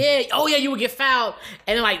following you? Yeah. Oh, yeah, you would get fouled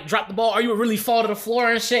and then, like, drop the ball, or you would really fall to the floor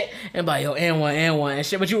and shit, and be like, yo, and one, and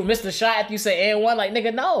shit. But you would miss the shot after you say and one. Like,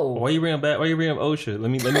 nigga, no. Why you bring him back? Why you bring up OSHA? Let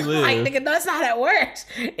me live. Like, nigga, no, that's not how that works.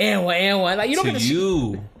 And one. Like, you don't to get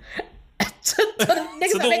you. to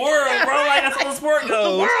the world, bro. Like, that's how the sport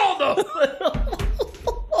goes. The world, though.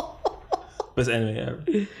 Best anime ever.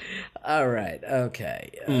 All right. Okay.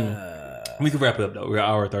 We can wrap it up, though. We're an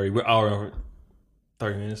hour 30. We're an hour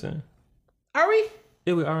 30 minutes in. Are we?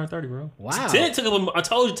 Yeah, we're an hour and 30, bro. Wow. Tenet took up. I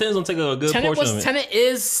told you Tenet's gonna take a good portion of it. Tenet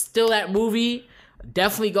is still that movie.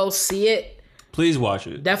 Definitely go see it. Please watch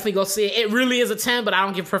it. Definitely go see it. It really is a 10, but I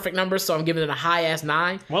don't give perfect numbers, so I'm giving it a high ass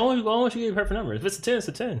 9. Why don't you give a perfect number? If it's a 10, it's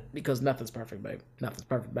a 10. Because nothing's perfect, babe. Nothing's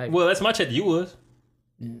perfect, babe. Well, that's my check. You was.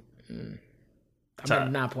 I'm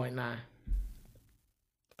at 9.9.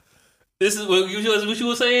 This is what you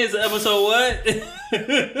were saying. Is episode what?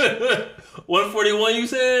 141, you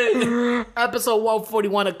said? Episode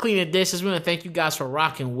 141 of Cleaning Dishes. We want to thank you guys for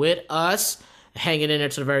rocking with us, hanging in there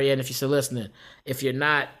to the very end if you're still listening. If you're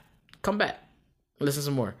not, come back. Listen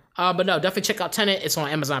some more. But no, definitely check out Tenet. It's on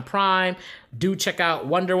Amazon Prime. Do check out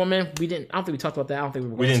Wonder Woman. I don't think we talked about that. I don't think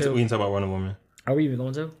we were going to. We didn't talk about Wonder Woman. Are we even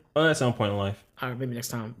going to? Oh, at some point in life. All right, maybe next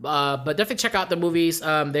time. But definitely check out the movies.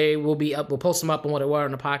 They will be up. We'll post them up on what it were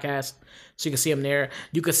on the podcast, so you can see them there.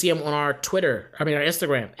 You can see them on our our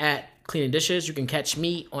Instagram at Cleaning Dishes. You can catch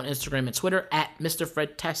me on Instagram and Twitter at Mr.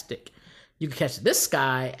 Fredtastic. You can catch this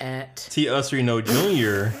guy at T. Usrino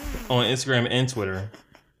Jr. on Instagram and Twitter.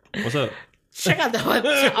 What's up? Check out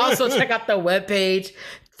the also check out the webpage.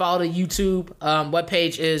 Follow the YouTube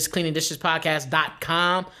webpage is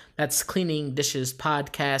cleaningdishespodcast.com. That's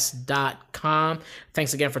cleaningdishespodcast.com.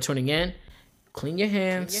 Thanks again for tuning in. Clean your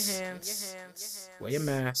hands. Wear your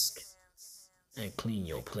mask. And clean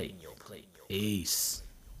your plate. Peace.